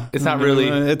 but it's not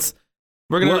really.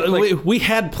 We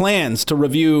had plans to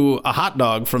review a hot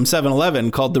dog from 7-Eleven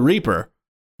called the Reaper,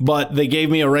 but they gave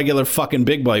me a regular fucking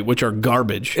Big Bite, which are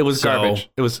garbage. It was garbage.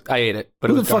 I ate it, but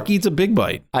who it was the fuck eats a Big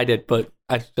Bite? I did, but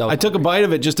I took a bite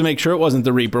of it just to make sure it wasn't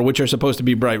the Reaper, which are supposed to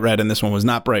be bright red, and this one was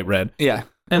not bright red. Yeah.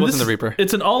 And it wasn't the Reaper.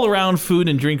 It's an all-around food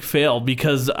and drink fail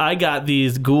because I got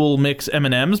these Ghoul Mix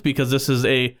M&Ms because this is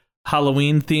a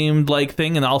Halloween-themed like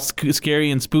thing and all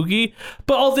scary and spooky.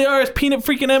 But all they are is peanut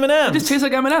freaking M&Ms. It just tastes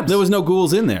like M&Ms. There was no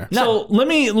ghouls in there. So let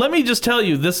me just tell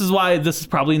you, this is why this is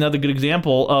probably another good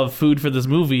example of food for this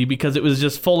movie because it was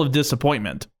just full of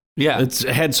disappointment. Yeah. It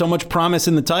had so much promise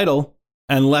in the title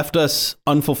and left us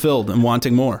unfulfilled and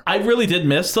wanting more. I really did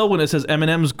miss, though, when it says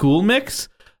M&M's Ghoul Mix.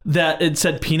 that it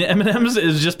said peanut M&Ms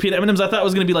is just peanut M&Ms. I thought it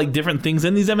was going to be like different things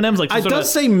in these M&Ms. Like it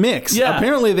does say mix. Yeah.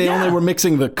 Apparently they only were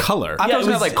mixing the color. I thought it was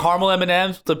gonna have like caramel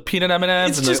M&Ms, the peanut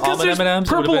M&Ms, and the almond M&Ms.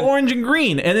 Purple, orange, and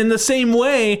green. And in the same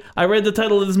way, I read the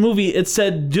title of this movie. It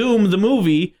said Doom the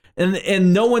movie.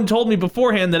 And no one told me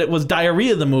beforehand that it was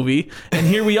Diarrhea the movie. And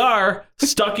here we are,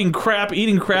 stuck in crap,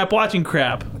 eating crap, watching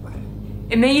crap.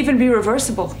 It may even be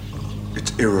reversible.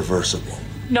 It's irreversible.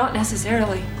 Not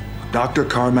necessarily. Dr.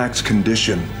 Carmack's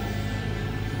condition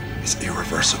is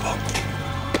irreversible.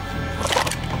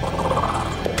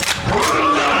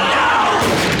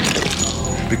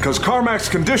 Because Carmack's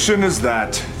condition is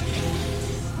that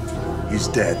he's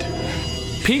dead.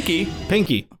 Pinky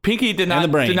did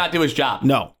not do his job.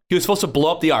 No. He was supposed to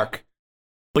blow up the Ark,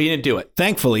 but he didn't do it.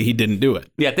 Thankfully, he didn't do it.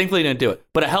 Yeah, thankfully he didn't do it.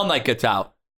 But a Hell Knight gets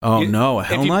out. Oh, no, a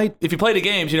Hell Knight? If you play the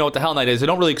games, you know what the Hell Knight is. They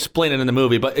don't really explain it in the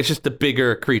movie, but it's just the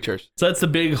bigger creatures. So that's the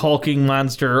big hulking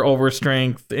monster,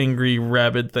 overstrength, angry,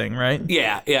 rabid thing, right?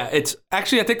 Yeah. It's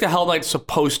actually, I think the Hell Knight's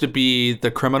supposed to be the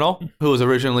criminal who was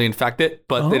originally infected,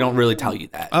 but they don't really tell you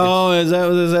that. Oh, is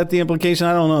that the implication?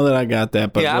 I don't know that I got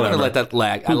that, but yeah, I'm whatever. going to let that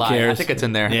lag. Who I lied. cares? I think it's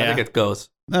in there. Yeah. I think it goes.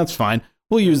 That's fine.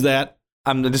 We'll use that.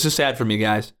 This is sad for me,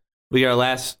 guys. We got our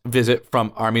last visit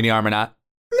from Armini Armanat.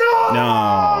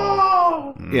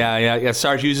 No. Yeah.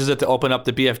 Sarge uses it to open up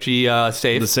the BFG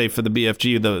safe. The safe for the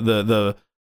BFG, the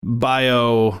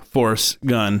Bio Force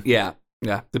gun. Yeah.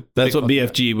 That's what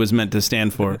BFG was meant to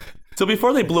stand for. So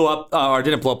before they blew up, or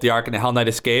didn't blow up the Ark and the Hell Knight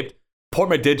escaped,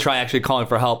 Portman did try actually calling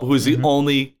for help, who's the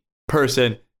only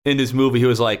person in this movie who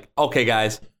was like, okay,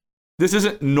 guys, this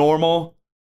isn't normal.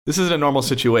 This isn't a normal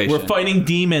situation. We're fighting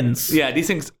demons. Yeah, these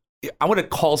things, I want to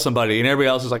call somebody, and everybody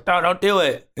else is like, no, don't do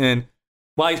it. And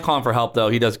while he's calling for help, though,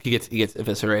 he gets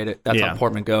eviscerated. That's how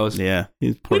Portman goes. Yeah.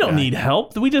 We don't need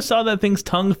help. We just saw that thing's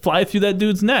tongue fly through that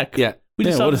dude's neck. Yeah. We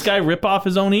just saw this guy rip off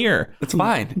his own ear. It's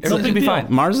fine. Everything will be fine.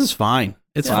 Mars is fine.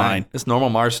 It's fine. It's normal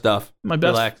Mars stuff. My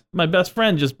best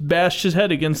friend just bashed his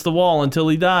head against the wall until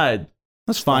he died.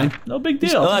 That's fine. No big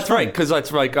deal. No, that's right, because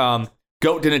that's like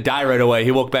Goat didn't die right away.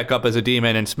 He woke back up as a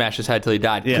demon and smashed his head till he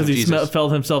died. Because he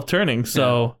felt himself turning.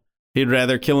 So he'd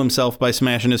rather kill himself by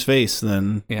smashing his face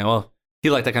than. Yeah, well,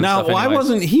 he liked that kind of stuff. Now, why anyways.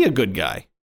 wasn't he a good guy?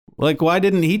 Like, why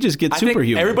didn't he just get superhuman?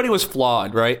 Think everybody was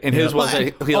flawed, right? And his was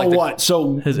he liked what?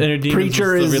 So his inner demons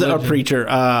preacher was the is a religion.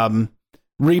 preacher.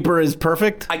 Reaper is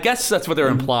perfect. I guess that's what they're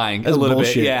implying That's a little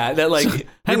bullshit. bit. Yeah, that like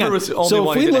Hang Reaper on. was the only So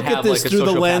one if who we didn't look at have, this like, a through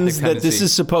the sociopathic lens that this tendency.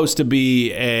 is supposed to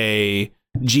be a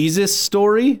Jesus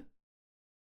story,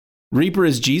 Reaper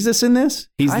is Jesus in this.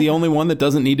 He's the only one that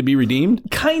doesn't need to be redeemed.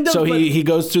 Kind of. So but he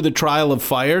goes through the trial of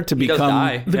fire to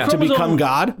become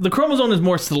God. The chromosome is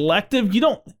more selective. You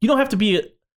don't have to be.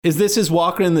 Is this his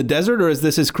walker in the desert or is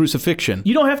this his crucifixion?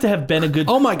 You don't have to have been a good.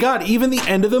 Oh my God! Even the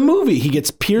end of the movie, he gets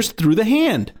pierced through the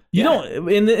hand. You don't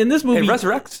in this movie. It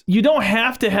resurrects. You don't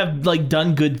have to have like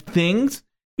done good things.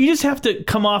 You just have to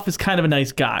come off as kind of a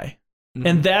nice guy,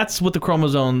 and that's what the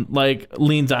chromosome like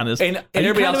leans on. Is and are you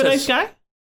everybody kind of a else nice guy?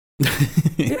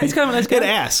 Yeah, he's kind of a nice guy. It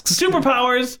asks.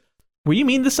 Superpowers. Were you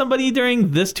mean to somebody during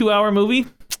this 2-hour movie?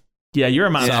 Yeah, you're a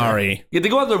monster. Sorry. Yeah, they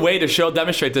go out of their way to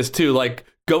demonstrate this too. Like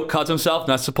Goat cuts himself,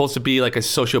 not supposed to be like a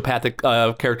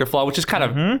sociopathic character flaw, which is kind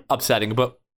of upsetting.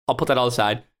 But I'll put that all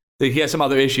aside. He has some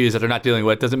other issues that they're not dealing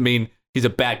with. Doesn't mean he's a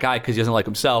bad guy because he doesn't like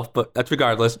himself. But that's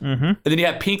regardless. And then you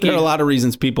have Pinky. There are a lot of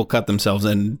reasons people cut themselves,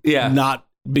 and not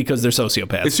because they're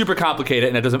sociopaths. It's super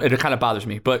complicated, and it kind of bothers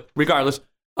me. But regardless,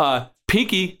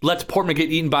 Pinky lets Portman get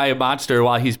eaten by a monster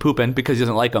while he's pooping because he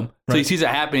doesn't like him. So he sees it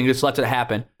happening, just lets it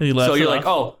happen. So you're like,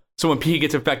 oh. So when Pinky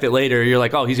gets infected later, you're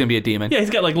like, oh, he's gonna be a demon. Yeah, he's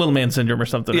got like little man syndrome or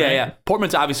something. Yeah, right? yeah.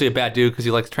 Portman's obviously a bad dude because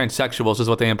he likes transsexuals, is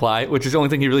what they imply, which is the only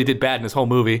thing he really did bad in this whole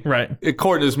movie. Right.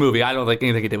 According to this movie, I don't think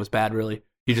anything he did was bad, really.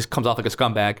 He just comes off like a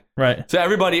scumbag. Right. So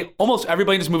almost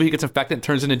everybody in this movie who gets infected and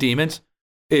turns into demons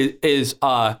it has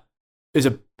a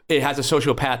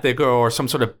sociopathic or some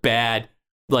sort of bad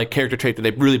like character trait that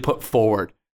they really put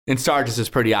forward. And Sarge's is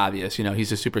pretty obvious. You know,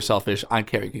 he's a super selfish,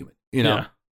 uncaring human. You know,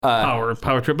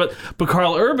 power trip. But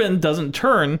Carl Urban doesn't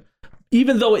turn,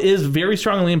 even though it is very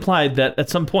strongly implied that at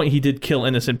some point he did kill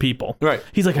innocent people. Right.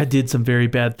 He's like, I did some very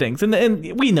bad things, and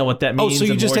we know what that means. Oh, so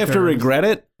you in just more have to terms. regret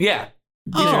it? Yeah.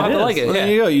 You Oh, don't have it to like is. it. Well, Yeah.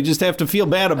 there you go. You just have to feel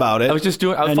bad about it. I was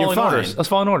following orders. I was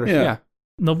following orders. Yeah.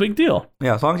 No big deal.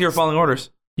 Yeah, as long as you're following orders.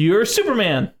 You're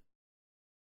Superman.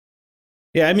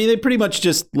 Yeah, I mean, they pretty much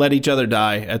just let each other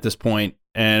die at this point,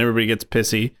 and everybody gets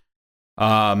pissy.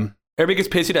 Everybody gets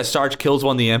pissy that Sarge kills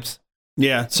one of the imps.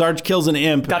 Yeah, Sarge kills an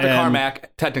imp. Dr. and Carmack,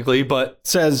 technically, but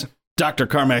says Dr.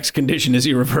 Carmack's condition is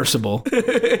irreversible.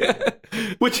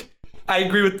 Which I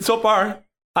agree with. So far,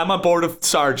 I'm on board with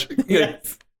Sarge.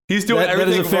 Yes. He's doing That is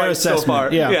everything a fair right so assessment.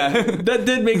 far. Yeah. That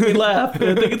did make me laugh.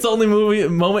 I think it's the only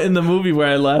moment in the movie where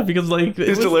I laughed because like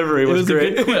His delivery was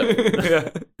great. A good quip. Yeah.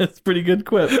 It's a pretty good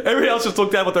quip. Everybody else just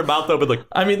looked at it with their mouth open, like.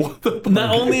 I mean,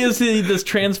 not only is he this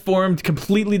transformed,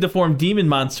 completely deformed demon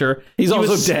monster, He's he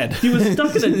also was, dead. He was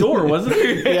stuck in a door, wasn't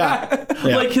he? Yeah.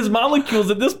 Like his molecules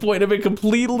at this point have been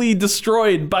completely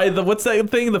destroyed by the what's that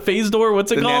thing? The phase door?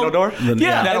 What's it The called? nano door?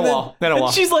 Yeah, Nano and then- wall. Nano and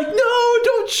wall. she's like, "No,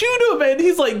 don't shoot him!" And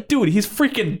he's like, "Dude, he's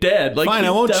freaking dead." Like, Fine, he's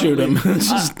I won't shoot him. definitely- It's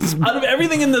just- out of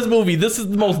everything in this movie, this is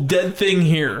the most dead thing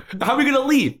here. How are we gonna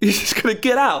leave? He's just gonna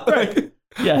get out. Right.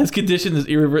 Yeah, his condition is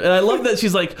irreversible. And I love that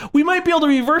she's like, we might be able to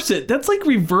reverse it. That's like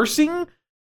reversing,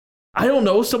 I don't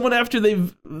know, someone after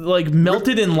they've like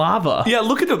melted in lava. Yeah,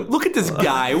 look at him. Look at this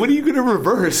guy. What are you gonna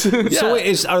reverse? So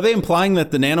wait, are they implying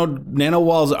that the nano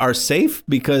walls are safe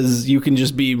because you can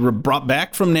just be brought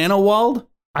back from nano walled?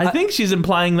 I think she's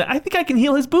implying that I think I can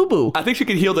heal his boo boo. I think she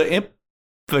could heal the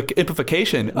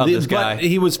impification of this guy. But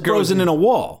he was frozen in a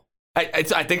wall. I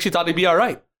think she thought he'd be all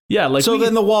right. Yeah, like So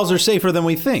then the walls are safer than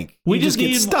we think. we just get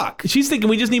need- stuck. She's thinking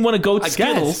we just need one of Goat's I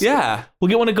Skittles. guess. Yeah. We'll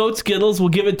get one of Goat's Skittles. We'll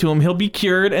give it to him. He'll be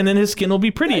cured, and then his skin will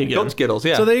be pretty again. Goat Skittles.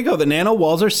 Yeah. So there you go. The nano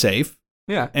walls are safe,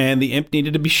 yeah. and the imp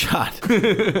needed to be shot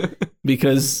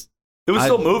because It was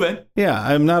still moving. yeah,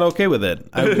 I'm not okay with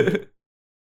it.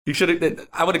 You should have.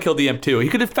 I would have killed the imp too. He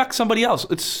could infect somebody else.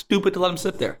 It's stupid to let him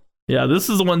sit there. Yeah, this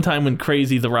is the one time when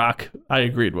Crazy the Rock I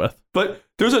agreed with. But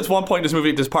there's this one point in this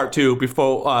movie, this part two,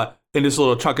 before in this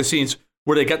little chunk of scenes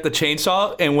where they get the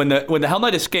chainsaw, and when the Hell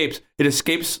Knight escapes, it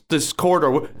escapes this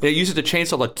corridor. It uses the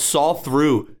chainsaw to saw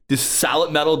through this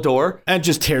solid metal door and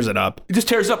just tears it up. It just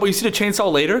tears it up. When you see the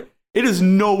chainsaw later, it is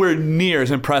nowhere near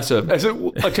as impressive as a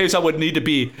chainsaw would need to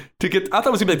be to get. I thought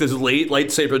it was gonna be like this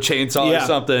lightsaber chainsaw or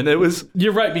something. It was.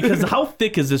 You're right, because how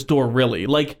thick is this door really?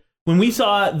 Like when we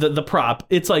saw the prop,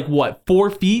 it's like what, 4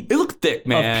 feet? It looked thick,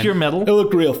 man. Of pure metal. It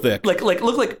looked real thick. Like it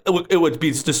looked like it would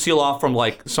be to seal off from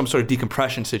like some sort of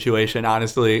decompression situation.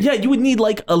 Honestly, Yeah, you would need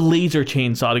like a laser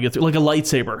chainsaw to get through, like a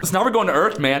lightsaber. So now we're going to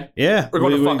Earth, man. Yeah, We're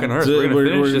going to fucking Earth.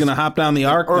 We're gonna hop down the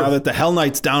arc now that the Hell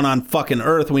Knight's down on fucking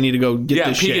Earth. We need to go get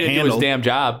this he shit didn't do his handled. damn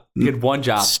job. He had one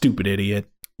job. Stupid idiot.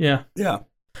 Yeah. Yeah.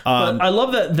 But I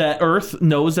love that Earth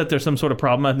knows that there's some sort of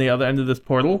problem on the other end of this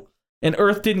portal, and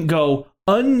Earth didn't go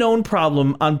unknown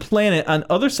problem on planet on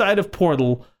other side of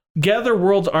portal. Gather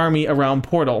world's army around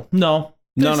portal. No.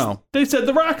 They said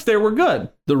the Rock's there. We're good.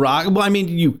 The Rock. Well, I mean,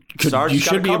 you Sarge got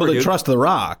should be covered, able to dude. trust the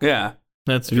Rock. Yeah.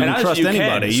 That's If you true. can trust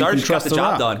anybody, you Sarge can got trust the the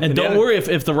job Rock. done. And don't worry,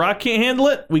 if the Rock can't handle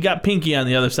it, we got Pinky on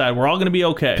the other side. We're all going to be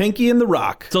okay. Pinky and the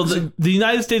Rock. So the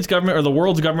United States government or the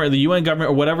world's government or the UN government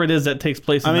or whatever it is that takes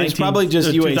place in I mean, it's probably just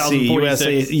UAC,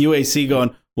 2046. UAC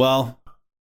going, well,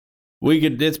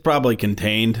 it's probably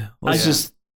contained. Let's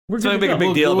just We're So good make to a go.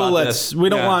 big deal about this. We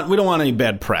don't Yeah. want any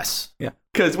bad press. Yeah.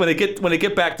 Because when they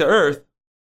get back to Earth,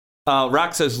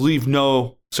 Rock says leave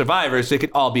no survivors. They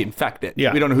could all be infected.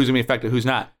 Yeah. We don't know who's gonna be infected, who's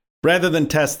not. Rather than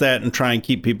test that and try and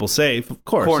keep people safe, of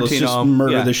course, Quarantine let's just them,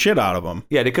 murder yeah. the shit out of them.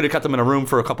 Yeah, they could have kept them in a room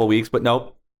for a couple weeks, but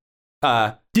nope.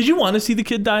 Did you want to see the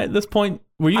kid die at this point?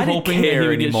 Were you I didn't hoping that he care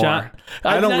would get anymore. shot?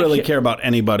 I did don't not really care about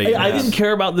anybody. I didn't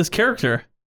care about this character.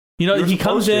 You know, You're he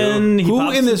comes supposed to. in. He Who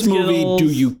pops in this some movie Skittles. do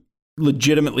you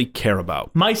legitimately care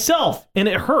about? Myself, and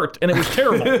it hurt, and it was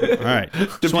terrible. All right. The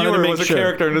Just wanted to viewer make was a sure.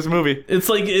 character in this movie. It's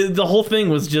like the whole thing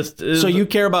was just. So you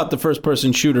care about the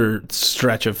first-person shooter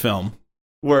stretch of film.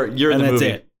 Where you're in And the that's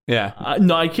movie. it. Yeah.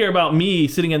 no, I care about me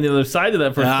sitting on the other side of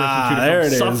that first person shooter there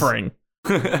film, it is. suffering.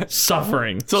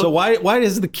 Suffering. So why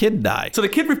does the kid die? So the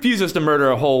kid refuses to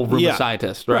murder a whole room Yeah. of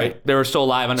scientists, right? Right. They were still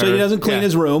alive on So Earth. he doesn't clean Yeah.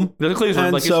 his room. He doesn't clean his room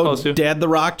And like he's so supposed to. Dad the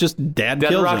Rock just Dad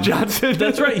kills the Rock him. Johnson.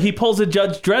 That's right. He pulls a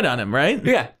Judge Dredd on him, right?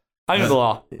 Yeah. I know the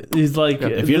law. He's like,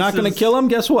 If you're not going to kill him,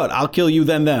 guess what? I'll kill you,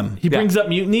 then them. He brings up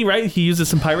mutiny, right? He uses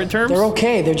some pirate terms. They're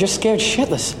okay. They're just scared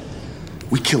shitless.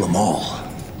 We kill them all.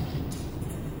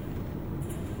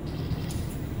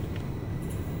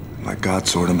 Let God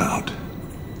sort them out.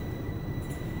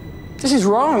 This is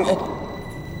wrong.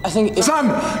 I think it's...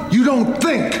 Son, you don't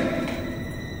think.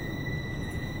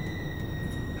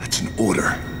 That's an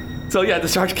order. So yeah, the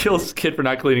Sarge kills the kid for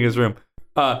not cleaning his room.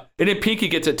 And then Pinky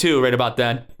gets it too, right about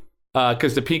then.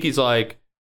 Because the Pinky's like,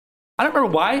 I don't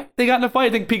remember why they got in a fight. I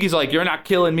think Pinky's like, you're not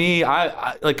killing me.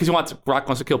 I like, because Rock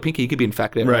wants to kill Pinky. He could be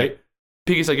infected, right?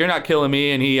 Pinky's like, you're not killing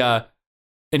me. And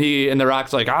the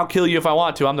Rock's like, I'll kill you if I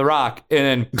want to. I'm the Rock.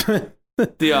 And then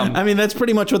I mean, that's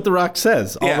pretty much what the Rock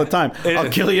says all the time. I'll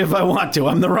kill you if I want to.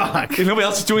 I'm the Rock. If nobody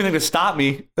else is doing anything to stop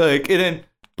me. But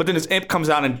then this imp comes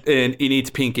out and he eats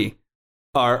Pinky.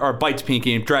 Or bites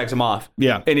Pinky and drags him off.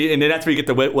 Yeah. And then that's where you get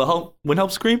the Wilhelm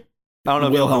scream. I don't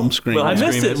know. Wilhelm scream. I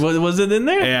missed it. Was it in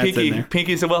there? Yeah, it's in there.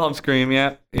 Pinky's the Wilhelm scream. Was it in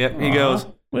there? Yeah, it's in there. Pinky's the Wilhelm scream. Yeah. He goes.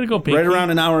 Way to go, Pinky. Right around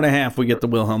an hour and a half, we get the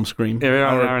Wilhelm scream. Yeah, right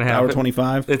around an hour and a half. Hour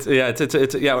 25. It's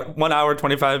 1 hour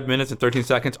 25 minutes and 13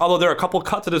 seconds. Although there are a couple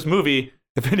cuts of this movie.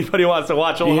 If anybody wants to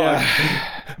watch along,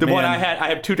 the one I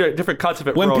have two different cuts of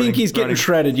it. When Pinky's getting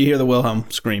shredded, you hear the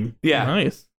Wilhelm scream. Yeah,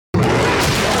 nice.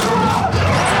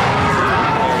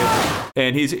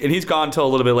 And he's gone until a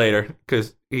little bit later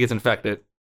because he gets infected.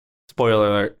 Spoiler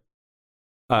alert.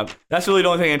 That's really the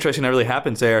only thing interesting that really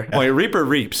happens there. I mean, Reaper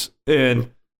reaps he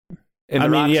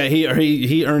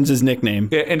earns his nickname.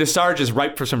 Yeah, and the Sarge is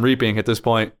ripe for some reaping at this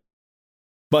point.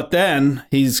 But then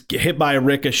he's hit by a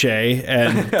ricochet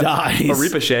and dies. A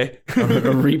ricochet.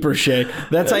 A ricochet.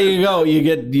 That's how you go. You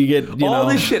get all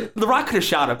this shit. The Rock could have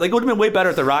shot him. Like, it would have been way better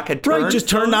if The Rock had turned. Right, just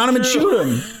turn on him and shoot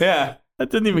him. Yeah. That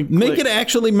didn't even click. Make it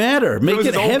actually matter. Make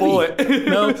it heavy. Bullet.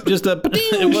 No, just a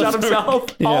shot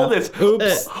himself. Yeah. All this.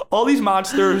 Oops. All these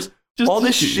monsters. All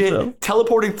this shit. himself.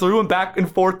 Teleporting through and back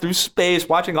and forth through space.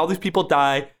 Watching all these people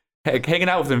die. Hanging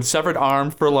out with a severed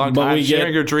arm for a long time.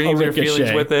 Sharing your dreams and your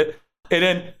feelings with it. And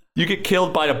then you get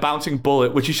killed by a bouncing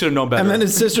bullet, which you should have known better. And then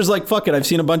his sister's like, fuck it. I've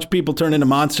seen a bunch of people turn into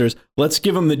monsters. Let's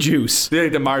give them the juice.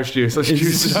 The Mars juice. Let's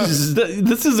juice it up.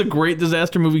 This is a great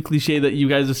disaster movie cliche that you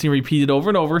guys have seen repeated over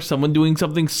and over. Someone doing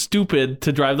something stupid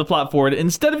to drive the plot forward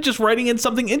instead of just writing in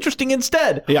something interesting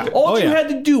instead. Yeah. All you had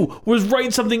to do was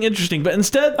write something interesting, but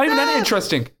instead... Not even that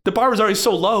interesting. The bar was already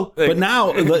so low. But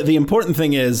now, the important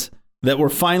thing is that we're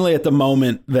finally at the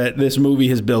moment that this movie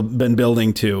has been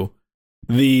building to.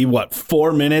 The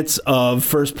 4 minutes of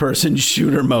first-person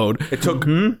shooter mode. It took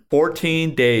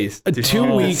 14 days.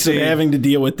 2 weeks of having to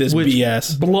deal with this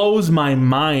BS. Blows my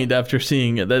mind after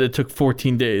seeing it that it took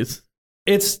 14 days.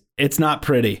 It's not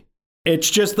pretty.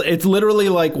 It's literally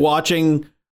like watching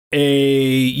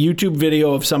a YouTube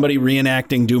video of somebody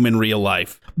reenacting Doom in real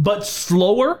life, but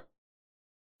slower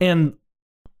and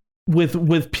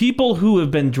with people who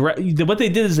have been what they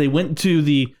did is they went to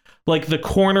the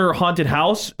corner haunted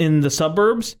house in the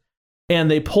suburbs, and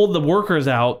they pulled the workers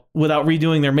out without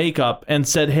redoing their makeup and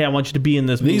said, hey, I want you to be in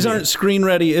this movie. These aren't screen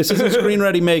ready. This isn't screen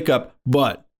ready makeup,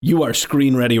 but you are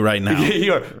screen ready right now.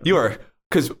 You are,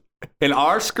 because in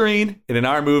our screen and in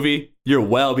our movie, you're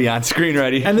well beyond screen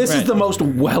ready. And this is the most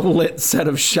well-lit set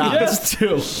of shots,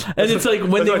 too. And it's like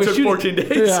when they were shooting, 14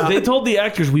 days. They told the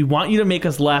actors, we want you to make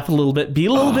us laugh a little bit, be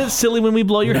a little bit silly when we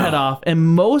blow your head off, and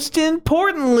most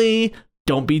importantly,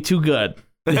 don't be too good.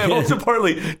 Most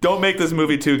importantly, don't make this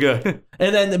movie too good.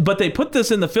 But they put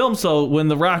this in the film, so when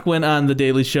The Rock went on The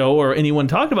Daily Show or anyone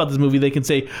talked about this movie, they can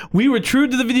say, we were true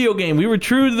to the video game. We were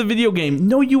true to the video game.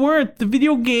 No, you weren't. The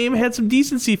video game had some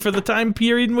decency for the time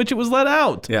period in which it was let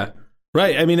out. Yeah.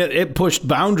 Right. I mean, it pushed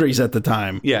boundaries at the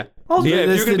time. Yeah.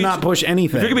 This did not push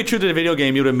anything. If you're going to be true to the video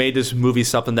game, you would have made this movie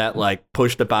something that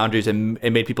pushed the boundaries and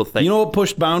made people think. You know what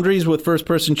pushed boundaries with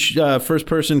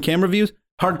first-person camera views?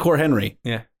 Hardcore Henry.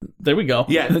 Yeah. There we go.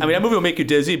 Yeah. I mean, that movie will make you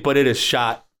dizzy, but it is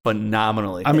shot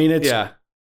phenomenally. I mean,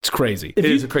 it's crazy. It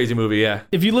is a crazy movie, yeah.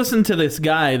 If you listen to this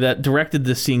guy that directed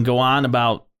this scene go on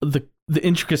about the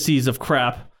intricacies of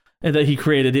crap that he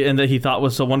created and that he thought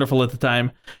was so wonderful at the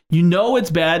time, you know it's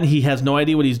bad and he has no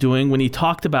idea what he's doing when he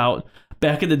talked about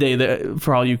back in the day that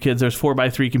for all you kids, there's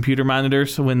 4x3 computer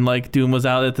monitors when Doom was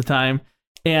out at the time.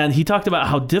 And he talked about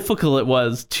how difficult it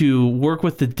was to work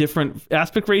with the different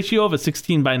aspect ratio of a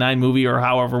 16:9 movie, or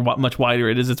however much wider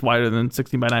it is. It's wider than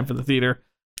 16:9 for the theater.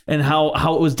 And how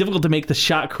it was difficult to make the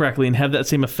shot correctly and have that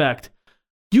same effect.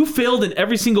 You failed in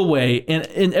every single way. And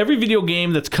in every video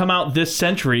game that's come out this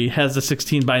century has a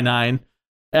 16:9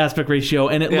 aspect ratio.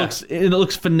 And it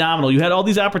looks phenomenal. You had all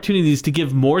these opportunities to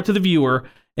give more to the viewer,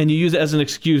 and you use it as an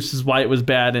excuse as why it was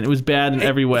bad, and it was bad in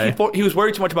every way. He was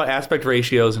worried too much about aspect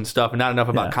ratios and stuff, and not enough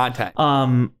about content.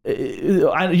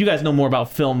 You guys know more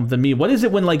about film than me. What is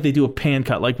it when they do a pan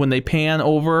cut, when they pan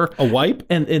over a wipe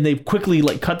and they quickly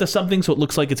cut to something so it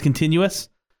looks like it's continuous?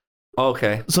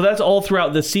 Okay. So that's all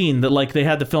throughout the scene that they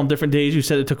had to film different days. You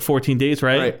said it took 14 days,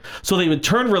 right? Right. So they would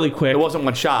turn really quick. It wasn't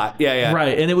one shot. Yeah.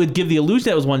 Right, and it would give the illusion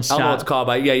that it was one shot. I don't know what it's called,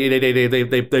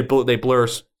 but they blur.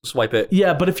 Swipe it.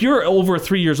 Yeah, but if you're over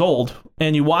 3 years old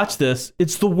and you watch this,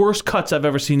 it's the worst cuts I've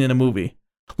ever seen in a movie.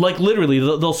 Literally,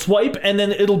 they'll swipe and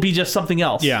then it'll be just something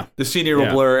else. Yeah. The scenery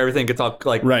will blur, everything gets all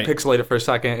pixelated for a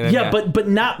second. And then, but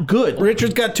not good.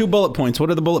 Richard's got 2 bullet points.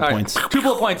 What are the bullet points? 2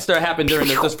 bullet points that happened during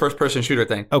this first-person shooter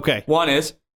thing. Okay. One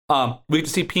is, we get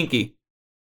to see Pinky.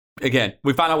 Again,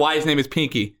 we find out why his name is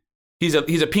Pinky. He's a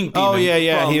pink demon. Oh,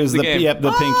 yeah. He was the Pinky,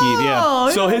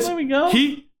 yeah. So there we go.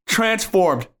 He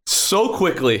transformed so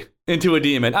quickly into a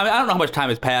demon. I mean, I don't know how much time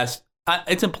has passed.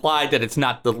 It's implied that it's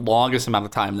not the longest amount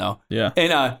of time, though. Yeah.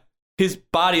 And his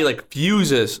body like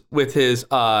fuses with his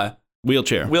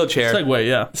wheelchair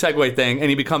Segway thing, and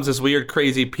he becomes this weird,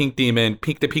 crazy pink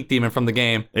to pink demon from the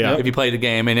game. Yeah. If you play the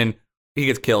game, and then he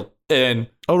gets killed. And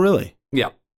oh, really? Yeah.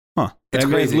 Huh. It's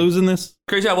That guy's crazy. losing this?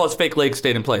 Crazy how well his fake legs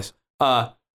stayed in place.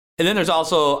 And then there's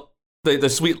also the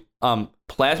sweet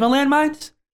plasma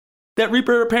landmines that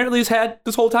Reaper apparently has had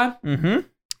this whole time. Mm-hmm.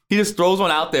 He just throws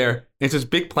one out there, and it's this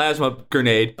big plasma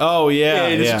grenade. Oh, yeah,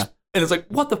 and it's like,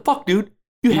 what the fuck, dude?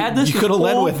 You had this. You could have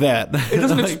led whole- with that. It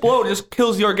doesn't explode. It just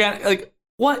kills the organic. Like,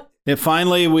 what? It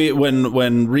finally,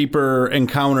 when Reaper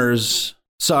encounters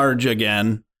Sarge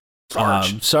again,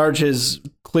 Sarge has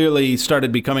clearly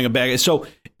started becoming a bad guy. So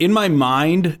in my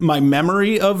mind, my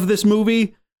memory of this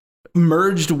movie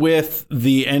merged with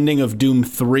the ending of Doom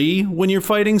 3 when you're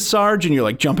fighting Sarge and you're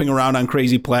like jumping around on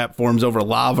crazy platforms over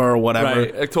lava or whatever.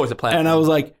 Right, like towards a platform. And I was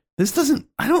like,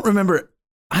 I don't remember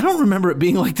it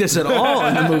being like this at all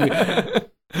in the movie.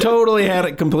 Totally had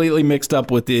it completely mixed up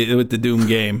with the Doom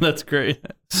game. That's great.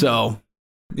 So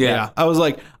yeah, I was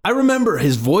like, I remember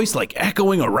his voice like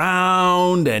echoing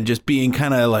around and just being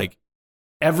kind of like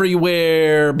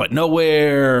everywhere but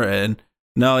nowhere. And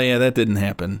no, that didn't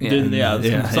happen. Yeah,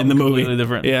 in the movie.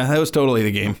 Different. Yeah, that was totally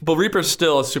the game. But Reaper's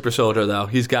still a super soldier, though.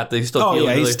 He's still he's healing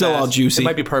really still all fast. juicy. It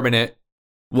might be permanent.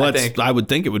 I would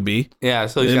think it would be. Yeah,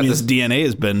 so he's got his this. DNA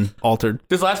has been altered.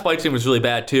 This last fight scene was really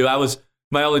bad too.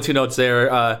 My only two notes there.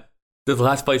 The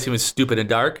last fight scene was stupid and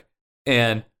dark.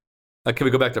 And can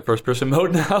we go back to first person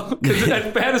mode now? Because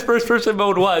as bad as first person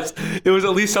mode was, it was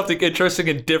at least something interesting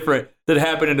and different that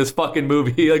happened in this fucking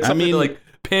movie. Like something to like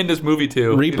pin this movie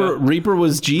to. Reaper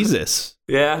was Jesus.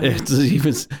 Yeah,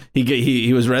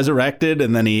 he was resurrected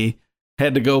and then he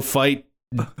had to go fight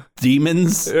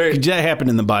demons. That happened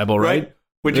in the Bible, right?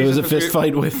 When there was Jesus a fist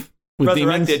fight with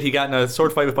demons. He got in a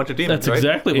sword fight with a bunch of demons. That's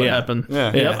exactly what happened.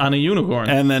 Yeah. Yep, on a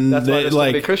unicorn. And then that's why there's so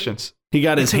many Christians. He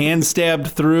got his hand stabbed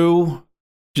through,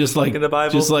 just like in the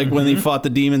Bible. Just like when he fought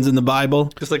the demons in the Bible.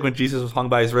 Just like when Jesus was hung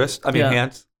by his wrist.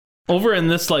 Hands. Over in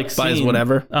this by scene, his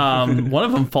whatever. One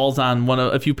of them falls on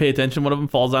if you pay attention, one of them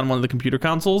falls on one of the computer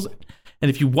consoles,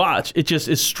 and if you watch, it just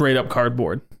is straight up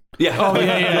cardboard. Yeah. Oh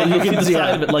yeah. You can see the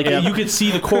side of it. Like you could see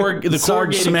the Sarge corrugated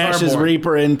smashes cardboard.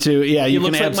 Reaper into. Yeah, you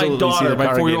can looks like absolutely my daughter, see the my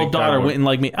 4-year-old daughter, cardboard. went and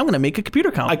like me. I'm gonna make a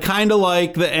computer console. I kind of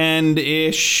like the end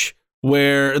ish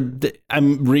where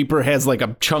Reaper has like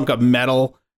a chunk of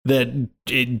metal that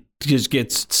it just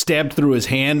gets stabbed through his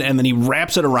hand, and then he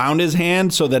wraps it around his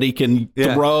hand so that he can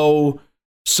throw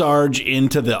Sarge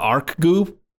into the arc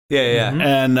goo. Yeah.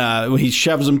 And he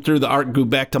shoves him through the arc goo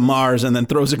back to Mars, and then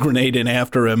throws a grenade in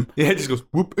after him. Yeah, it just goes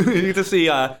whoop. You get to see.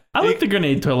 I like the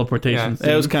grenade teleportation.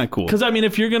 That was kind of cool. Because I mean,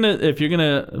 if you're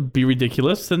gonna be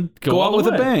ridiculous, then go out all with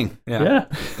the a way. bang.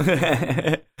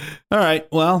 Yeah. All right.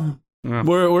 Well,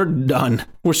 we're done.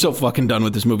 We're so fucking done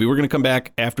with this movie. We're gonna come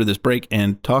back after this break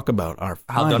and talk about our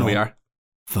how done we are.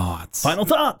 Thoughts. Final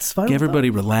thoughts. Everybody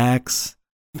relax.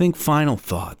 Think final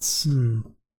thoughts.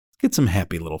 Get some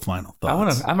happy little final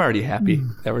thoughts. I'm already happy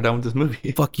that we're done with this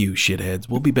movie. Fuck you, shitheads.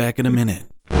 We'll be back in a minute.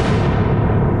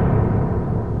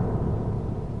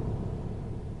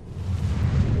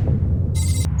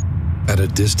 At a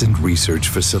distant research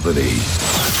facility,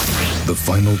 the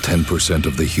final 10%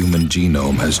 of the human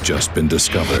genome has just been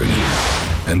discovered.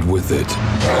 And with it,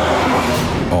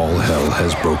 all hell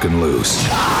has broken loose.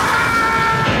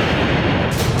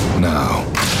 Now,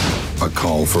 a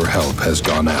call for help has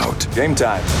gone out. Game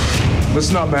time.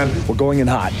 Listen up, man. We're going in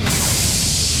hot.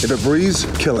 If it breathes,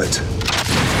 kill it.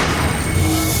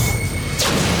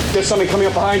 There's something coming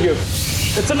up behind you.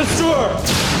 It's in the sewer.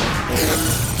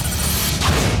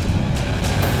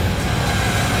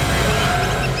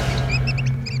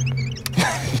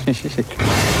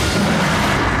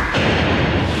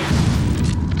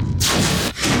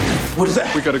 What is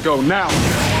that? We gotta go now.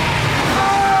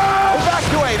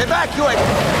 Evacuate!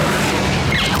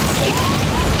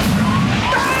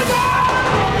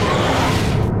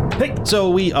 Hey, so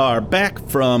we are back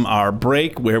from our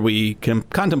break where we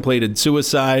contemplated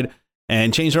suicide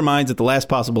and changed our minds at the last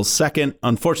possible second.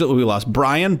 Unfortunately, we lost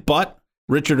Brian, but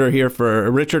Richard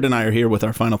and I are here with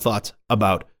our final thoughts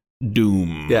about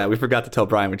Doom. Yeah, we forgot to tell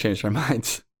Brian we changed our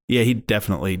minds. Yeah, he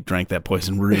definitely drank that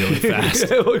poison really fast.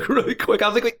 Really quick. I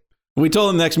was like, wait. We told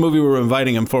him the next movie we were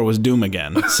inviting him for was Doom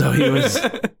again. So he was...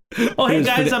 Oh, hey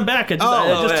guys, I'm back.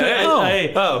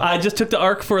 I just took the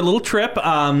Ark for a little trip.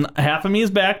 Half of me is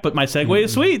back, but my Segway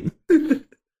is sweet.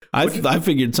 I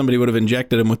figured somebody would have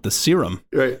injected him with the serum.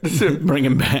 Right. Bring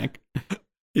him back.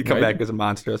 You come back as a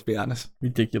monster, let's be honest.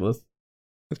 Ridiculous.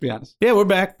 Let's be honest. Yeah, we're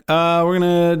back. We're going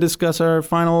to discuss our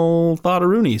final thought of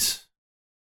Roonies.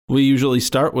 We usually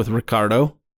start with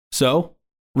Ricardo. So,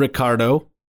 Ricardo,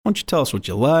 Why don't you tell us what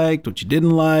you liked, what you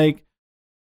didn't like?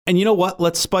 And you know what?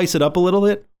 Let's spice it up a little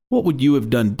bit. What would you have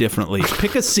done differently?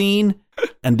 Pick a scene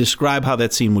and describe how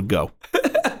that scene would go.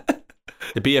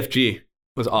 The BFG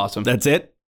was awesome. That's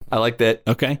it? I liked it.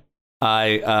 Okay.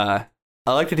 I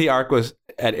liked that the arc was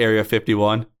at Area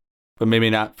 51, but maybe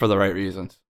not for the right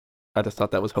reasons. I just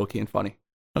thought that was hokey and funny.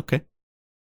 Okay.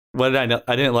 What did I know?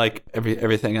 I didn't like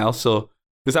everything else. So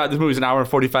this movie's an hour and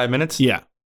 45 minutes. Yeah.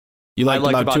 You liked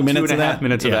about 2 minutes of that? 2.5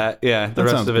 minutes of that. Yeah. The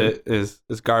rest of it is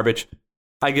garbage.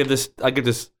 I give this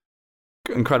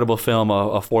incredible film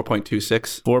a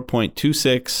 4.26.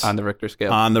 4.26 on the Richter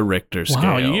scale. On the Richter scale.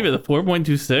 Wow, you gave it a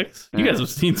 4.26? You guys have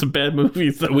seen some bad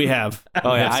movies. We have.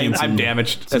 Oh yeah, I'm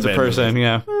damaged as a person. Movies.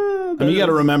 Yeah. I mean, you got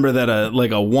to remember that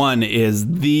a 1 is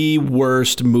the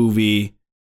worst movie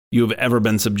you have ever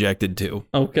been subjected to.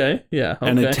 Okay, yeah. Okay.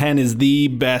 And a 10 is the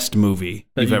best movie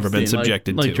you've ever been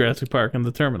subjected to. Like Jurassic Park and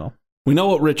The Terminal. We know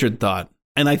what Richard thought.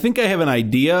 And I think I have an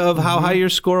idea of how high your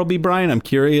score will be, Brian. I'm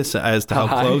curious as to how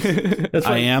close That's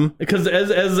right. I am. Because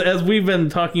as we've been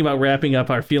talking about wrapping up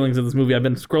our feelings of this movie, I've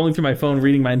been scrolling through my phone,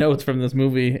 reading my notes from this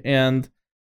movie, and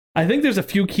I think there's a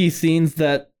few key scenes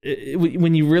that,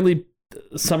 when you really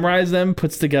summarize them,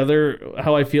 puts together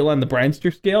how I feel on the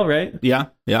Breinster scale, right? Yeah.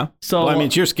 So, well, I mean,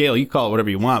 it's your scale. You call it whatever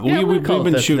you want. Yeah, We've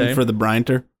been shooting for the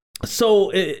Breinter.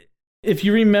 So, if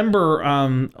you remember,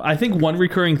 I think one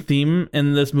recurring theme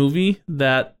in this movie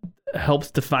that helps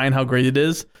define how great it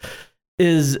is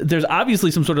there's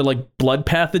obviously some sort of like blood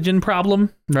pathogen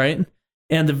problem, right?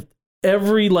 And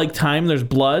every like time there's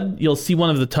blood, you'll see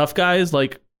one of the tough guys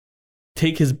like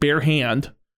take his bare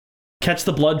hand, catch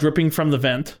the blood dripping from the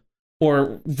vent,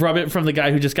 or rub it from the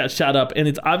guy who just got shot up, and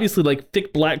it's obviously like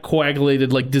thick, black,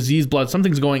 coagulated, like diseased blood.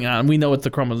 Something's going on. We know it's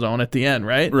the chromosome at the end,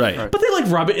 right? Right. But they like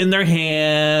rub it in their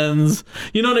hands.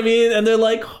 You know what I mean? And they're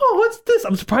like, "Oh, what's this?"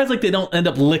 I'm surprised like they don't end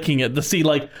up licking it to see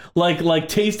like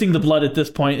tasting the blood at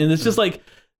this point. And it's just like,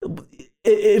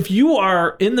 if you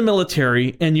are in the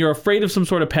military and you're afraid of some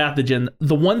sort of pathogen,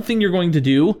 the one thing you're going to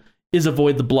do is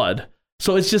avoid the blood.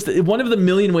 So it's just one of the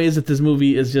million ways that this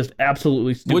movie is just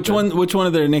absolutely stupid. Which one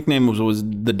of their nicknames was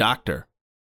the Doctor?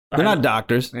 They're not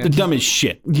doctors. They're dumb as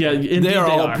shit. Yeah, indeed they are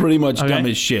all pretty much dumb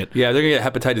as shit. Yeah, they're gonna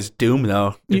get hepatitis doom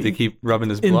though if they keep rubbing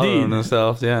this blood on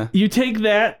themselves. Yeah. You take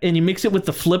that and you mix it with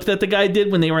the flip that the guy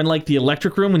did when they were in like the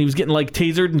electric room when he was getting like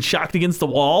tasered and shocked against the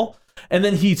wall, and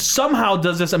then he somehow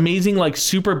does this amazing like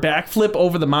super backflip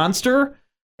over the monster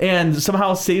and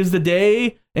somehow saves the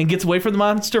day and gets away from the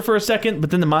monster for a second, but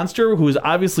then the monster, who is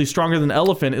obviously stronger than the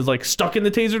elephant, is like stuck in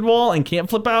the tasered wall and can't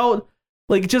flip out.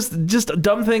 Like just a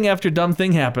dumb thing after dumb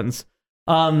thing happens.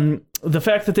 The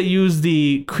fact that they use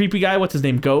the creepy guy, what's his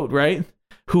name, Goat, right?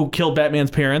 Who killed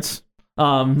Batman's parents.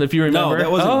 If you remember. No,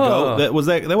 that wasn't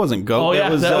Goat. That wasn't Goat. Oh, yeah,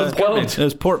 that was Goat. It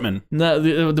was Portman.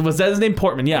 No, was that his name?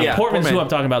 Portman. Yeah, Portman's who I'm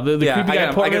talking about. The creepy guy,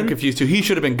 Portman. I got him confused too. He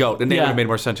should have been Goat. The name would have made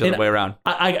more sense the other way around.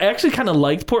 I actually kind of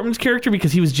liked Portman's character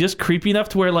because he was just creepy enough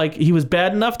to where like he was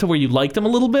bad enough to where you liked him a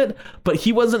little bit, but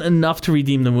he wasn't enough to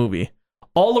redeem the movie.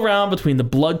 All around, between the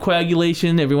blood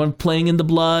coagulation, everyone playing in the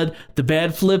blood, the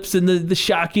bad flips, and the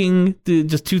shocking,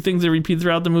 just two things that repeat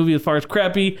throughout the movie as far as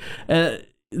crappy,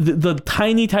 the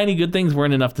tiny good things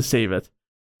weren't enough to save it.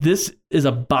 This is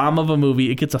a bomb of a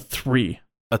movie. It gets a 3.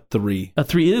 A 3. A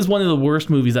 3. It is one of the worst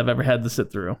movies I've ever had to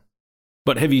sit through.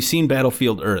 But have you seen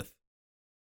Battlefield Earth?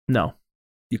 No.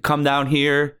 You come down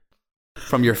here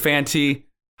from your fancy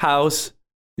house.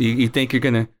 You think you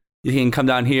can come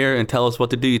down here and tell us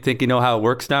what to do. You think you know how it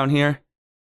works down here?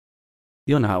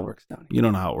 You don't know how it works down here. You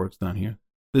don't know how it works down here.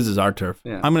 This is our turf.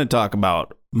 Yeah. I'm going to talk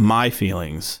about my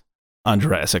feelings on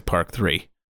Jurassic Park 3.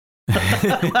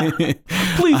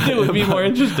 Please do. It'd be more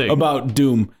interesting. About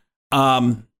Doom.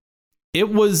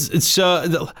 It's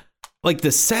like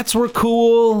the sets were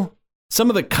cool. Some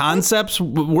of the concepts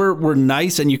were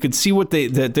nice, and you could see what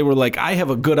they were like. I have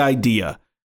a good idea,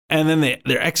 and then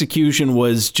their execution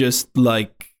was just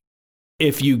like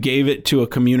if you gave it to a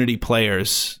community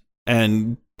players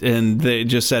and they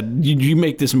just said you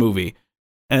make this movie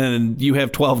and you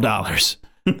have $12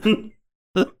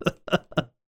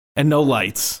 and no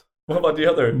lights. What about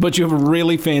the other? But you have a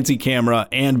really fancy camera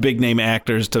and big name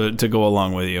actors to go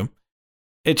along with you.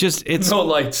 It's no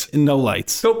lights. No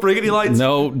lights. Don't bring any lights.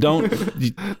 No, don't.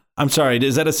 I'm sorry.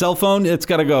 Is that a cell phone? It's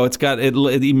got to go.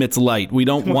 It emits light. We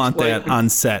don't want that on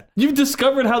set. You've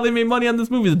discovered how they made money on this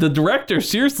movie. The director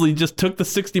seriously just took the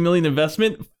 $60 million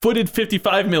investment, footed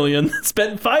 $55 million,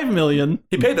 spent $5 million.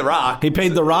 He paid The Rock. He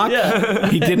paid The Rock. Yeah.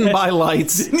 He didn't buy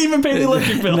lights. Didn't even pay the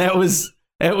electric bill. That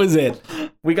was it.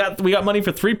 We got money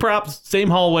for 3 props, same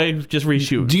hallway, just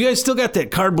reshoot. Do you guys still got that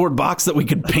cardboard box that we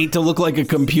could paint to look like a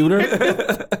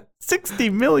computer?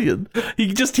 $60 million.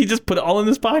 He just put it all in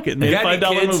his pocket and made a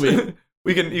 $5 movie.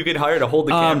 You could hire to hold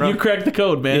the camera. You cracked the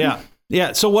code, man.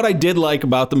 Yeah. So what I did like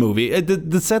about the movie,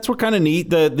 the sets were kind of neat.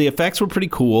 The effects were pretty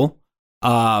cool.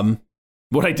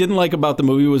 What I didn't like about the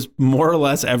movie was more or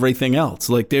less everything else.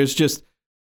 Like there's just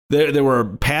there were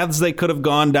paths they could have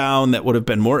gone down that would have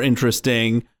been more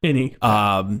interesting. It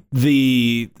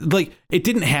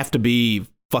didn't have to be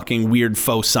fucking weird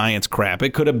faux science crap.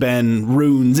 It could have been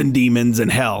runes and demons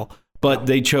and hell. But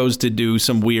they chose to do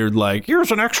some weird, like,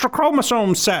 here's an extra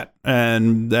chromosome set.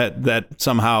 And that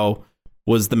somehow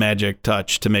was the magic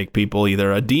touch to make people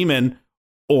either a demon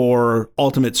or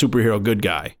ultimate superhero good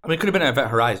guy. I mean, it could have been Event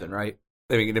Horizon, right?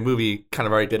 I mean, the movie kind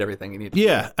of already did everything you needed.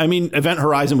 Yeah. I mean, Event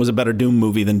Horizon was a better Doom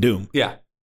movie than Doom. Yeah.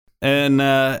 And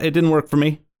it didn't work for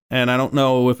me. And I don't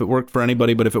know if it worked for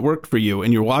anybody, but if it worked for you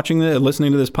and you're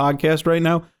listening to this podcast right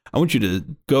now, I want you to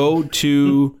go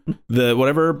to the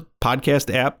whatever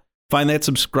podcast app, find that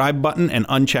subscribe button and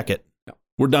uncheck it. No.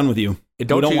 We're done with you. We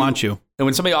don't want you. And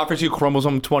when somebody offers you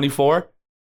chromosome 24,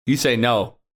 you say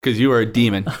no because you are a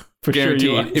demon. For guaranteed.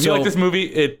 Sure you are. If you like this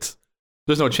movie,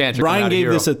 there's no chance. Brian gave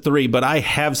this a 3, but I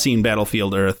have seen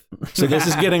Battlefield Earth, so this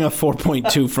is getting a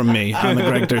 4.2 from me on the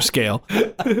Gregter scale.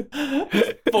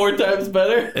 4 times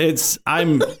better.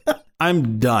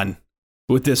 I'm done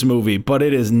with this movie, but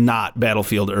it is not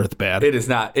Battlefield Earth bad. It is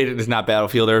not. It is not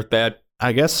Battlefield Earth bad.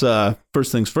 I guess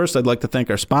first things first, I'd like to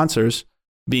thank our sponsors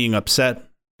being upset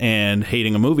and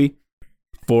hating a movie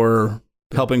for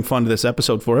helping fund this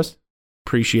episode for us.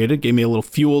 Appreciate it. Gave me a little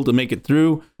fuel to make it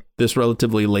through this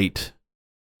relatively late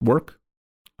work.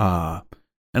 And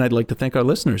I'd like to thank our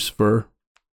listeners for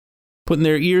putting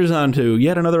their ears onto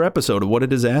yet another episode of What a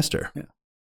Disaster. Yeah.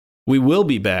 We will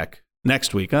be back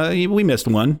next week. We missed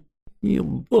one.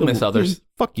 We'll miss others.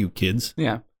 Fuck you, kids.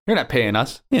 Yeah. You're not paying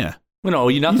us. Yeah. We don't owe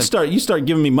you nothing. You start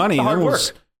giving me money. Hard work.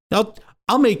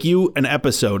 I'll make you an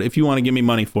episode if you want to give me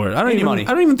money for it. I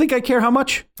don't even think I care how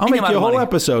much. I'll make you a whole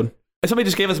episode. If somebody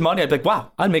just gave us money, I'd be like,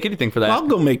 wow, I'd make anything for that. I'll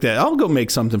go make that. I'll go make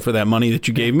something for that money that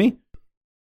you gave me.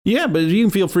 Yeah, but you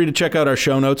can feel free to check out our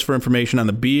show notes for information on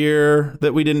the beer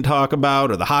that we didn't talk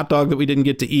about or the hot dog that we didn't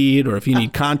get to eat, or if you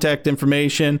need contact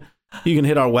information, you can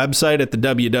hit our website at the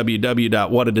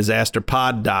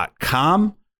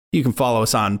www.whatadisasterpod.com. You can follow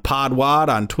us on PodWad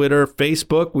on Twitter,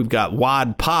 Facebook. We've got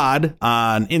WadPod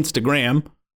on Instagram.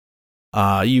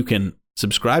 You can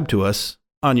subscribe to us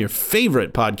on your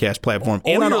favorite podcast platform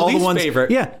and on all the ones. Favorite.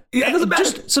 Yeah,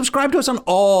 just subscribe to us on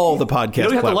all the podcast. You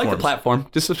don't have platforms. to like the platform.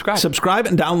 Just subscribe. Subscribe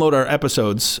and download our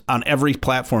episodes on every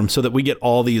platform so that we get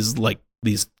all these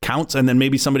counts, and then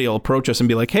maybe somebody will approach us and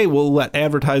be like, "Hey, we'll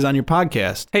advertise on your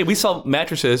podcast." Hey, we sell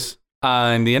mattresses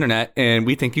on the internet, and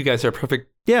we think you guys are a perfect.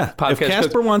 Yeah, podcast. If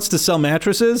Casper wants to sell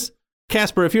mattresses,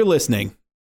 Casper, if you're listening,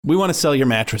 we want to sell your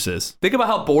mattresses. Think about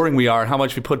how boring we are and how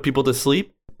much we put people to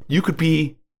sleep. You could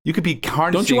be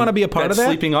harnessing. Don't you want to be a part of that?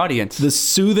 Sleeping audience. The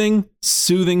soothing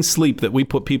sleep that we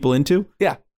put people into.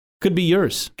 Yeah, could be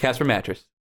yours. Casper mattress.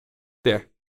 There.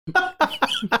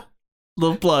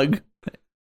 Little plug.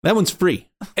 That one's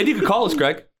free. And you can call us,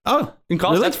 Greg. Oh, you can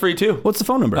call us. That's free too. What's the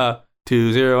phone number?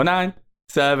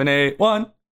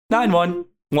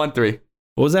 209-781-9113.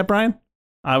 What was that, Brian?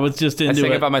 I was just into I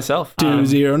sang it by myself.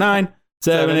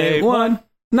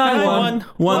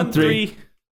 209-781-9113.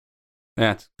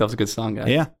 Yeah, that was a good song, guys.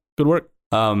 Yeah, good work.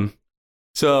 So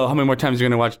how many more times are you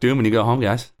gonna watch Doom when you go home,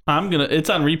 guys? It's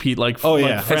on repeat like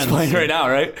yeah, it's playing right now,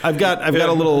 right? I've got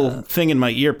a little thing in my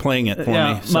ear playing it for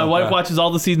me. So, my wife watches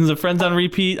all the seasons of Friends on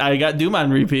repeat. I got Doom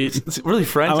on repeat. It's really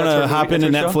Friends. I'm gonna hop into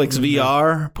Netflix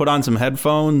VR, put on some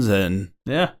headphones, and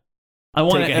I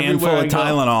want take a handful of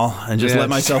Tylenol and just let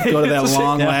myself go to that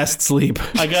long last sleep.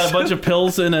 I got a bunch of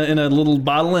pills in a little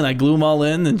bottle, and I glue them all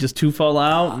in, and just 2 fall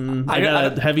out. And I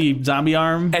got a heavy zombie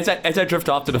arm. As I drift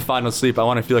off to the final sleep, I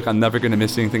want to feel like I'm never going to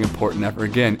miss anything important ever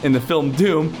again. And the film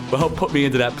Doom will help put me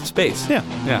into that space. Yeah.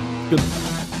 Good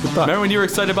thought. Remember when you were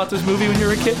excited about this movie when you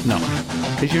were a kid? No.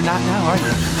 Because you're not now, are you?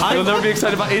 You'll never be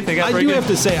excited about anything ever again. I do have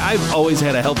to say, I've always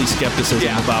had a healthy skepticism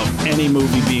about any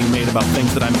movie being made about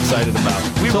things that I'm excited about.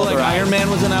 So like Iron Man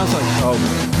was announced, like, oh,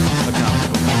 a comic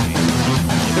book movie.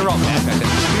 They're all mad back then.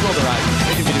 We rolled our eyes.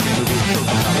 They can be a movie.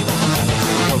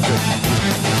 Oh, good.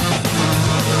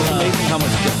 It's amazing how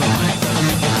much different mindset.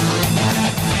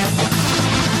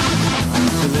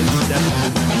 It's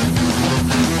definitely.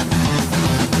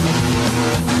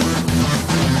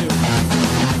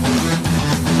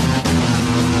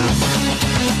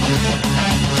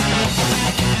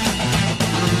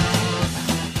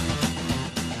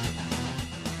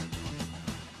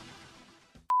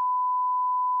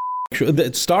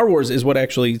 Star Wars is what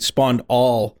actually spawned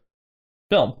all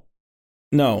film.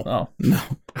 No.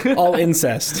 All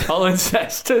incest. All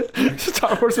incest.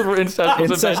 Star Wars were incest.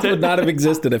 Was Incest invented. would not have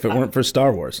existed if it weren't for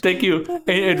Star Wars. Thank you.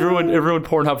 It ruined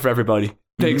Pornhub for everybody.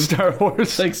 Thanks, Star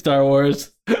Wars. Thanks, Star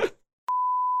Wars.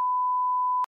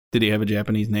 Did he have a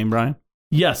Japanese name, Brian?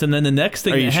 Yes, and then the next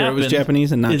thing Are you that sure happened it was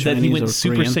Japanese and not is that he Chinese went or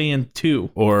Super Korean? Saiyan 2.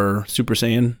 Or Super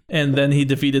Saiyan? And then he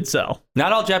defeated Cell.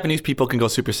 Not all Japanese people can go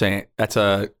Super Saiyan. That's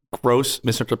a gross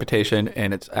misinterpretation,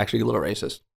 and it's actually a little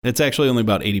racist. It's actually only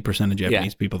about 80% of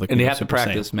Japanese people that can and they go have to Super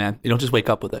practice, Saiyan. man. You don't just wake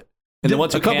up with it. And then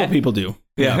once a you couple can, people do.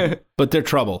 Yeah. But they're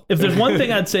trouble. If there's one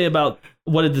thing I'd say about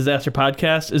What a Disaster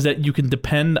podcast is that you can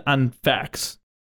depend on facts.